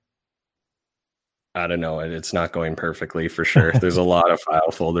I don't know. It's not going perfectly for sure. There's a lot of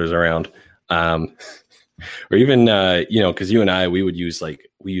file folders around. Or even, because you and I, we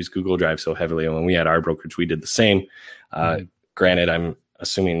use Google Drive so heavily. And when we had our brokerage, we did the same. Granted, I'm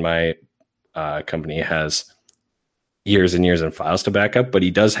assuming my company has years and years of files to back up, but he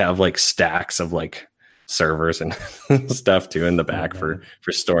does have like stacks of like servers and stuff too in the back for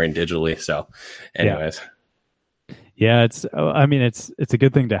storing digitally. So anyways. Yeah, it's a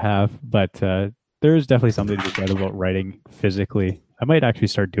good thing to have, but there is definitely something to be said about writing physically. I might actually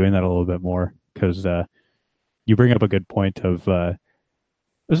start doing that a little bit more because you bring up a good point of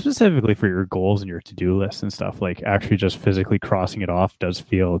specifically for your goals and your to-do lists and stuff, like actually just physically crossing it off does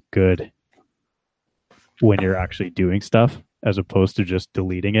feel good when you're actually doing stuff as opposed to just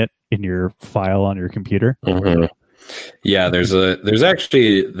deleting it in your file on your computer. Mm-hmm. Yeah, there's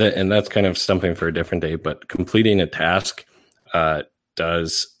actually and that's kind of something for a different day, but completing a task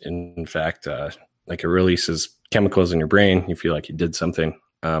does in fact like it releases chemicals in your brain. You feel like you did something,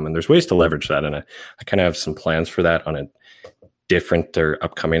 and there's ways to leverage that, and I kind of have some plans for that on a different or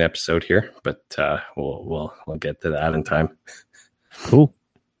upcoming episode here, but we'll get to that in time. Cool,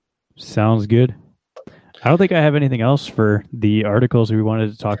 sounds good. I don't think I have anything else for the articles we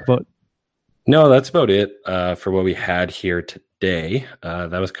wanted to talk about. No, that's about it for what we had here today.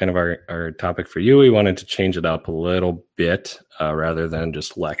 That was kind of our topic for you. We wanted to change it up a little bit rather than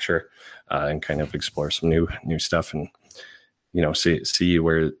just lecture and kind of explore some new stuff and, see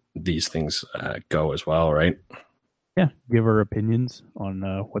where these things go as well, right? Yeah, give our opinions on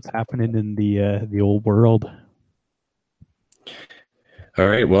what's happening in the old world. All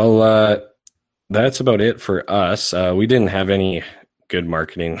right, well, that's about it for us. We didn't have any good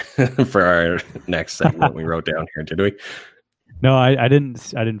marketing for our next segment we wrote down here, did we? No, I didn't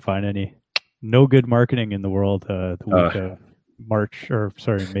find any. No good marketing in the world the week of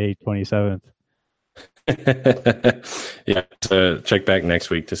May 27th. Yeah, so check back next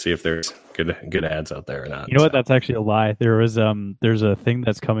week to see if there's good ads out there or not. You know what? That's actually a lie. There's a thing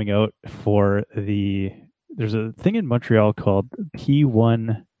that's coming out for there's a thing in Montreal called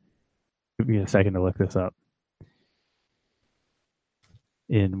P1. Give me a second to look this up.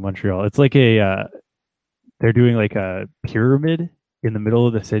 In Montreal, it's like they're doing like a pyramid in the middle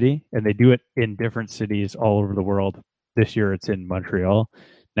of the city, and they do it in different cities all over the world. This year it's in Montreal.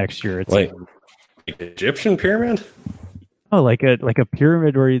 Next year it's like Egyptian pyramid. Oh, like a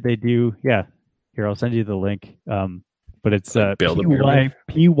pyramid where they do. Yeah, here I'll send you the link. But it's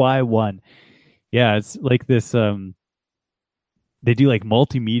PY1. Yeah, it's like this. They do like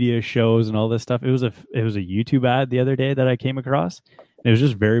multimedia shows and all this stuff. It was a YouTube ad the other day that I came across. It was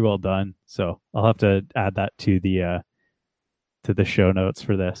just very well done. So I'll have to add that to the show notes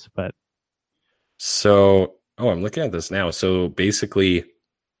for this. But I'm looking at this now. So basically,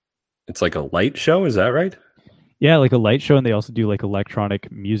 it's like a light show. Is that right? Yeah, like a light show, and they also do like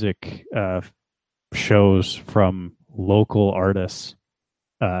electronic music shows from local artists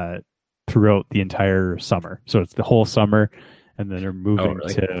throughout the entire summer. So it's the whole summer. And then they're moving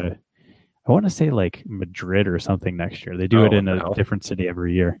to, I want to say like Madrid or something next year. They do it in a different city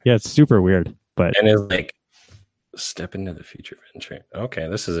every year. Yeah, it's super weird. But and it's like step into the future venture. Okay,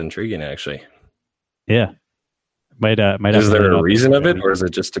 this is intriguing actually. Yeah. Might is there a reason of it, or is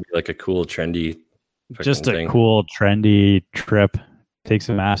it just to be like a cool, trendy thing? Cool, trendy trip. Take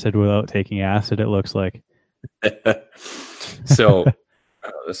some acid without taking acid, it looks like. So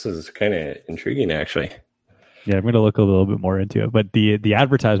this is kind of intriguing actually. Yeah, I'm going to look a little bit more into it. But the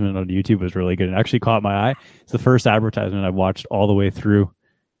advertisement on YouTube was really good. It actually caught my eye. It's the first advertisement I watched all the way through.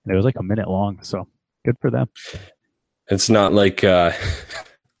 And it was like a minute long. So good for them. It's not like,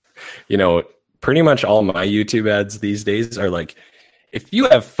 pretty much all my YouTube ads these days are like, if you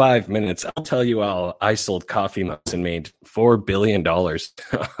have 5 minutes, I'll tell you how I sold coffee mugs and made $4 billion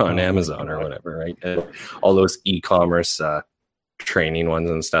on Amazon or whatever, right? And all those e-commerce training ones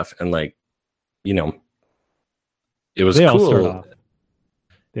and stuff. And like, it was cool.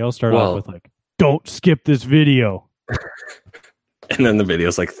 They all start off with like, don't skip this video. And then the video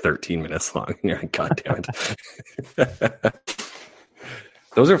is like 13 minutes long. And you're like, God damn it.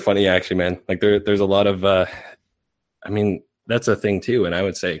 Those are funny actually, man. Like there's a lot of, that's a thing too. And I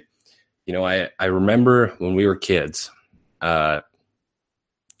would say, I remember when we were kids,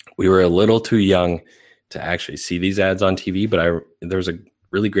 we were a little too young to actually see these ads on TV, but there was a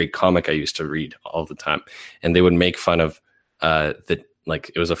really great comic I used to read all the time, and they would make fun of the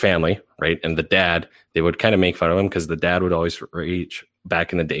like it was a family, right? And the dad, they would kind of make fun of him because the dad would always reach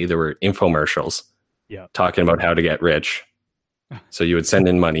back in the day. There were infomercials talking about how to get rich. So you would send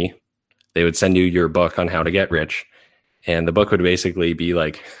in money. They would send you your book on how to get rich. And the book would basically be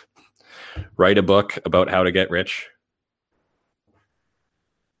like, write a book about how to get rich,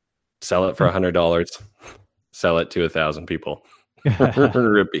 sell it for $100, sell it to 1,000 people,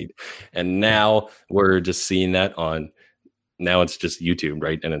 repeat. And now we're just seeing that on, now it's just YouTube,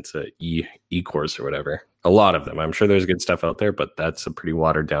 right? And it's a e-course or whatever. A lot of them. I'm sure there's good stuff out there, but that's a pretty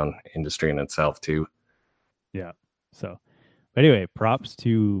watered down industry in itself too. Yeah. So anyway, props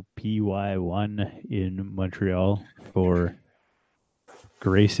to PY1 in Montreal for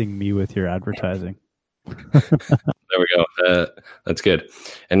gracing me with your advertising. There we go. That's good.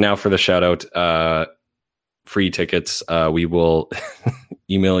 And now for the shout out, free tickets. We will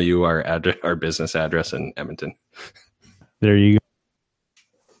email you our business address in Edmonton. There you go.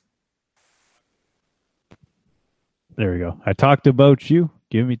 There we go. I talked about you.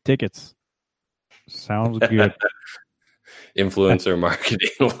 Give me tickets. Sounds good. Influencer marketing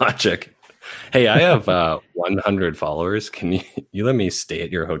logic. Hey, I have 100 followers. Can you let me stay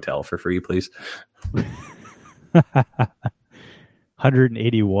at your hotel for free, please?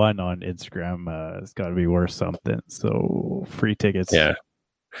 181 on Instagram. It's got to be worth something. So free tickets. Yeah.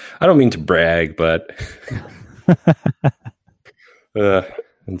 I don't mean to brag, but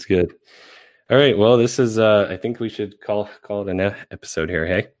that's good. All right. Well, this is, I think we should call it an episode here.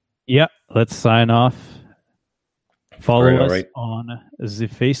 Hey? Yeah. Let's sign off. Follow us right. on the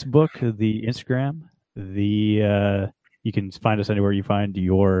Facebook, the Instagram, you can find us anywhere you find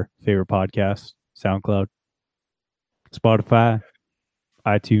your favorite podcast, SoundCloud, Spotify,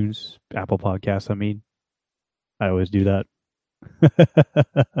 iTunes, Apple Podcasts. I always do that.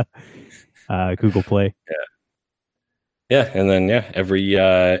 Google Play. Yeah. And then,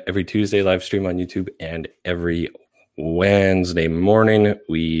 every Tuesday live stream on YouTube, and every Wednesday morning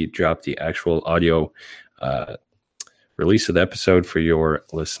we drop the actual audio release of the episode for your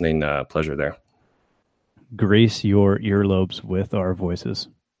listening pleasure there. Grace your earlobes with our voices.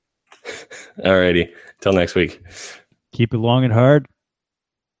 Alrighty. Till next week. Keep it long and hard.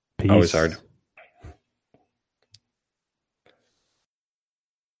 Peace. Always hard.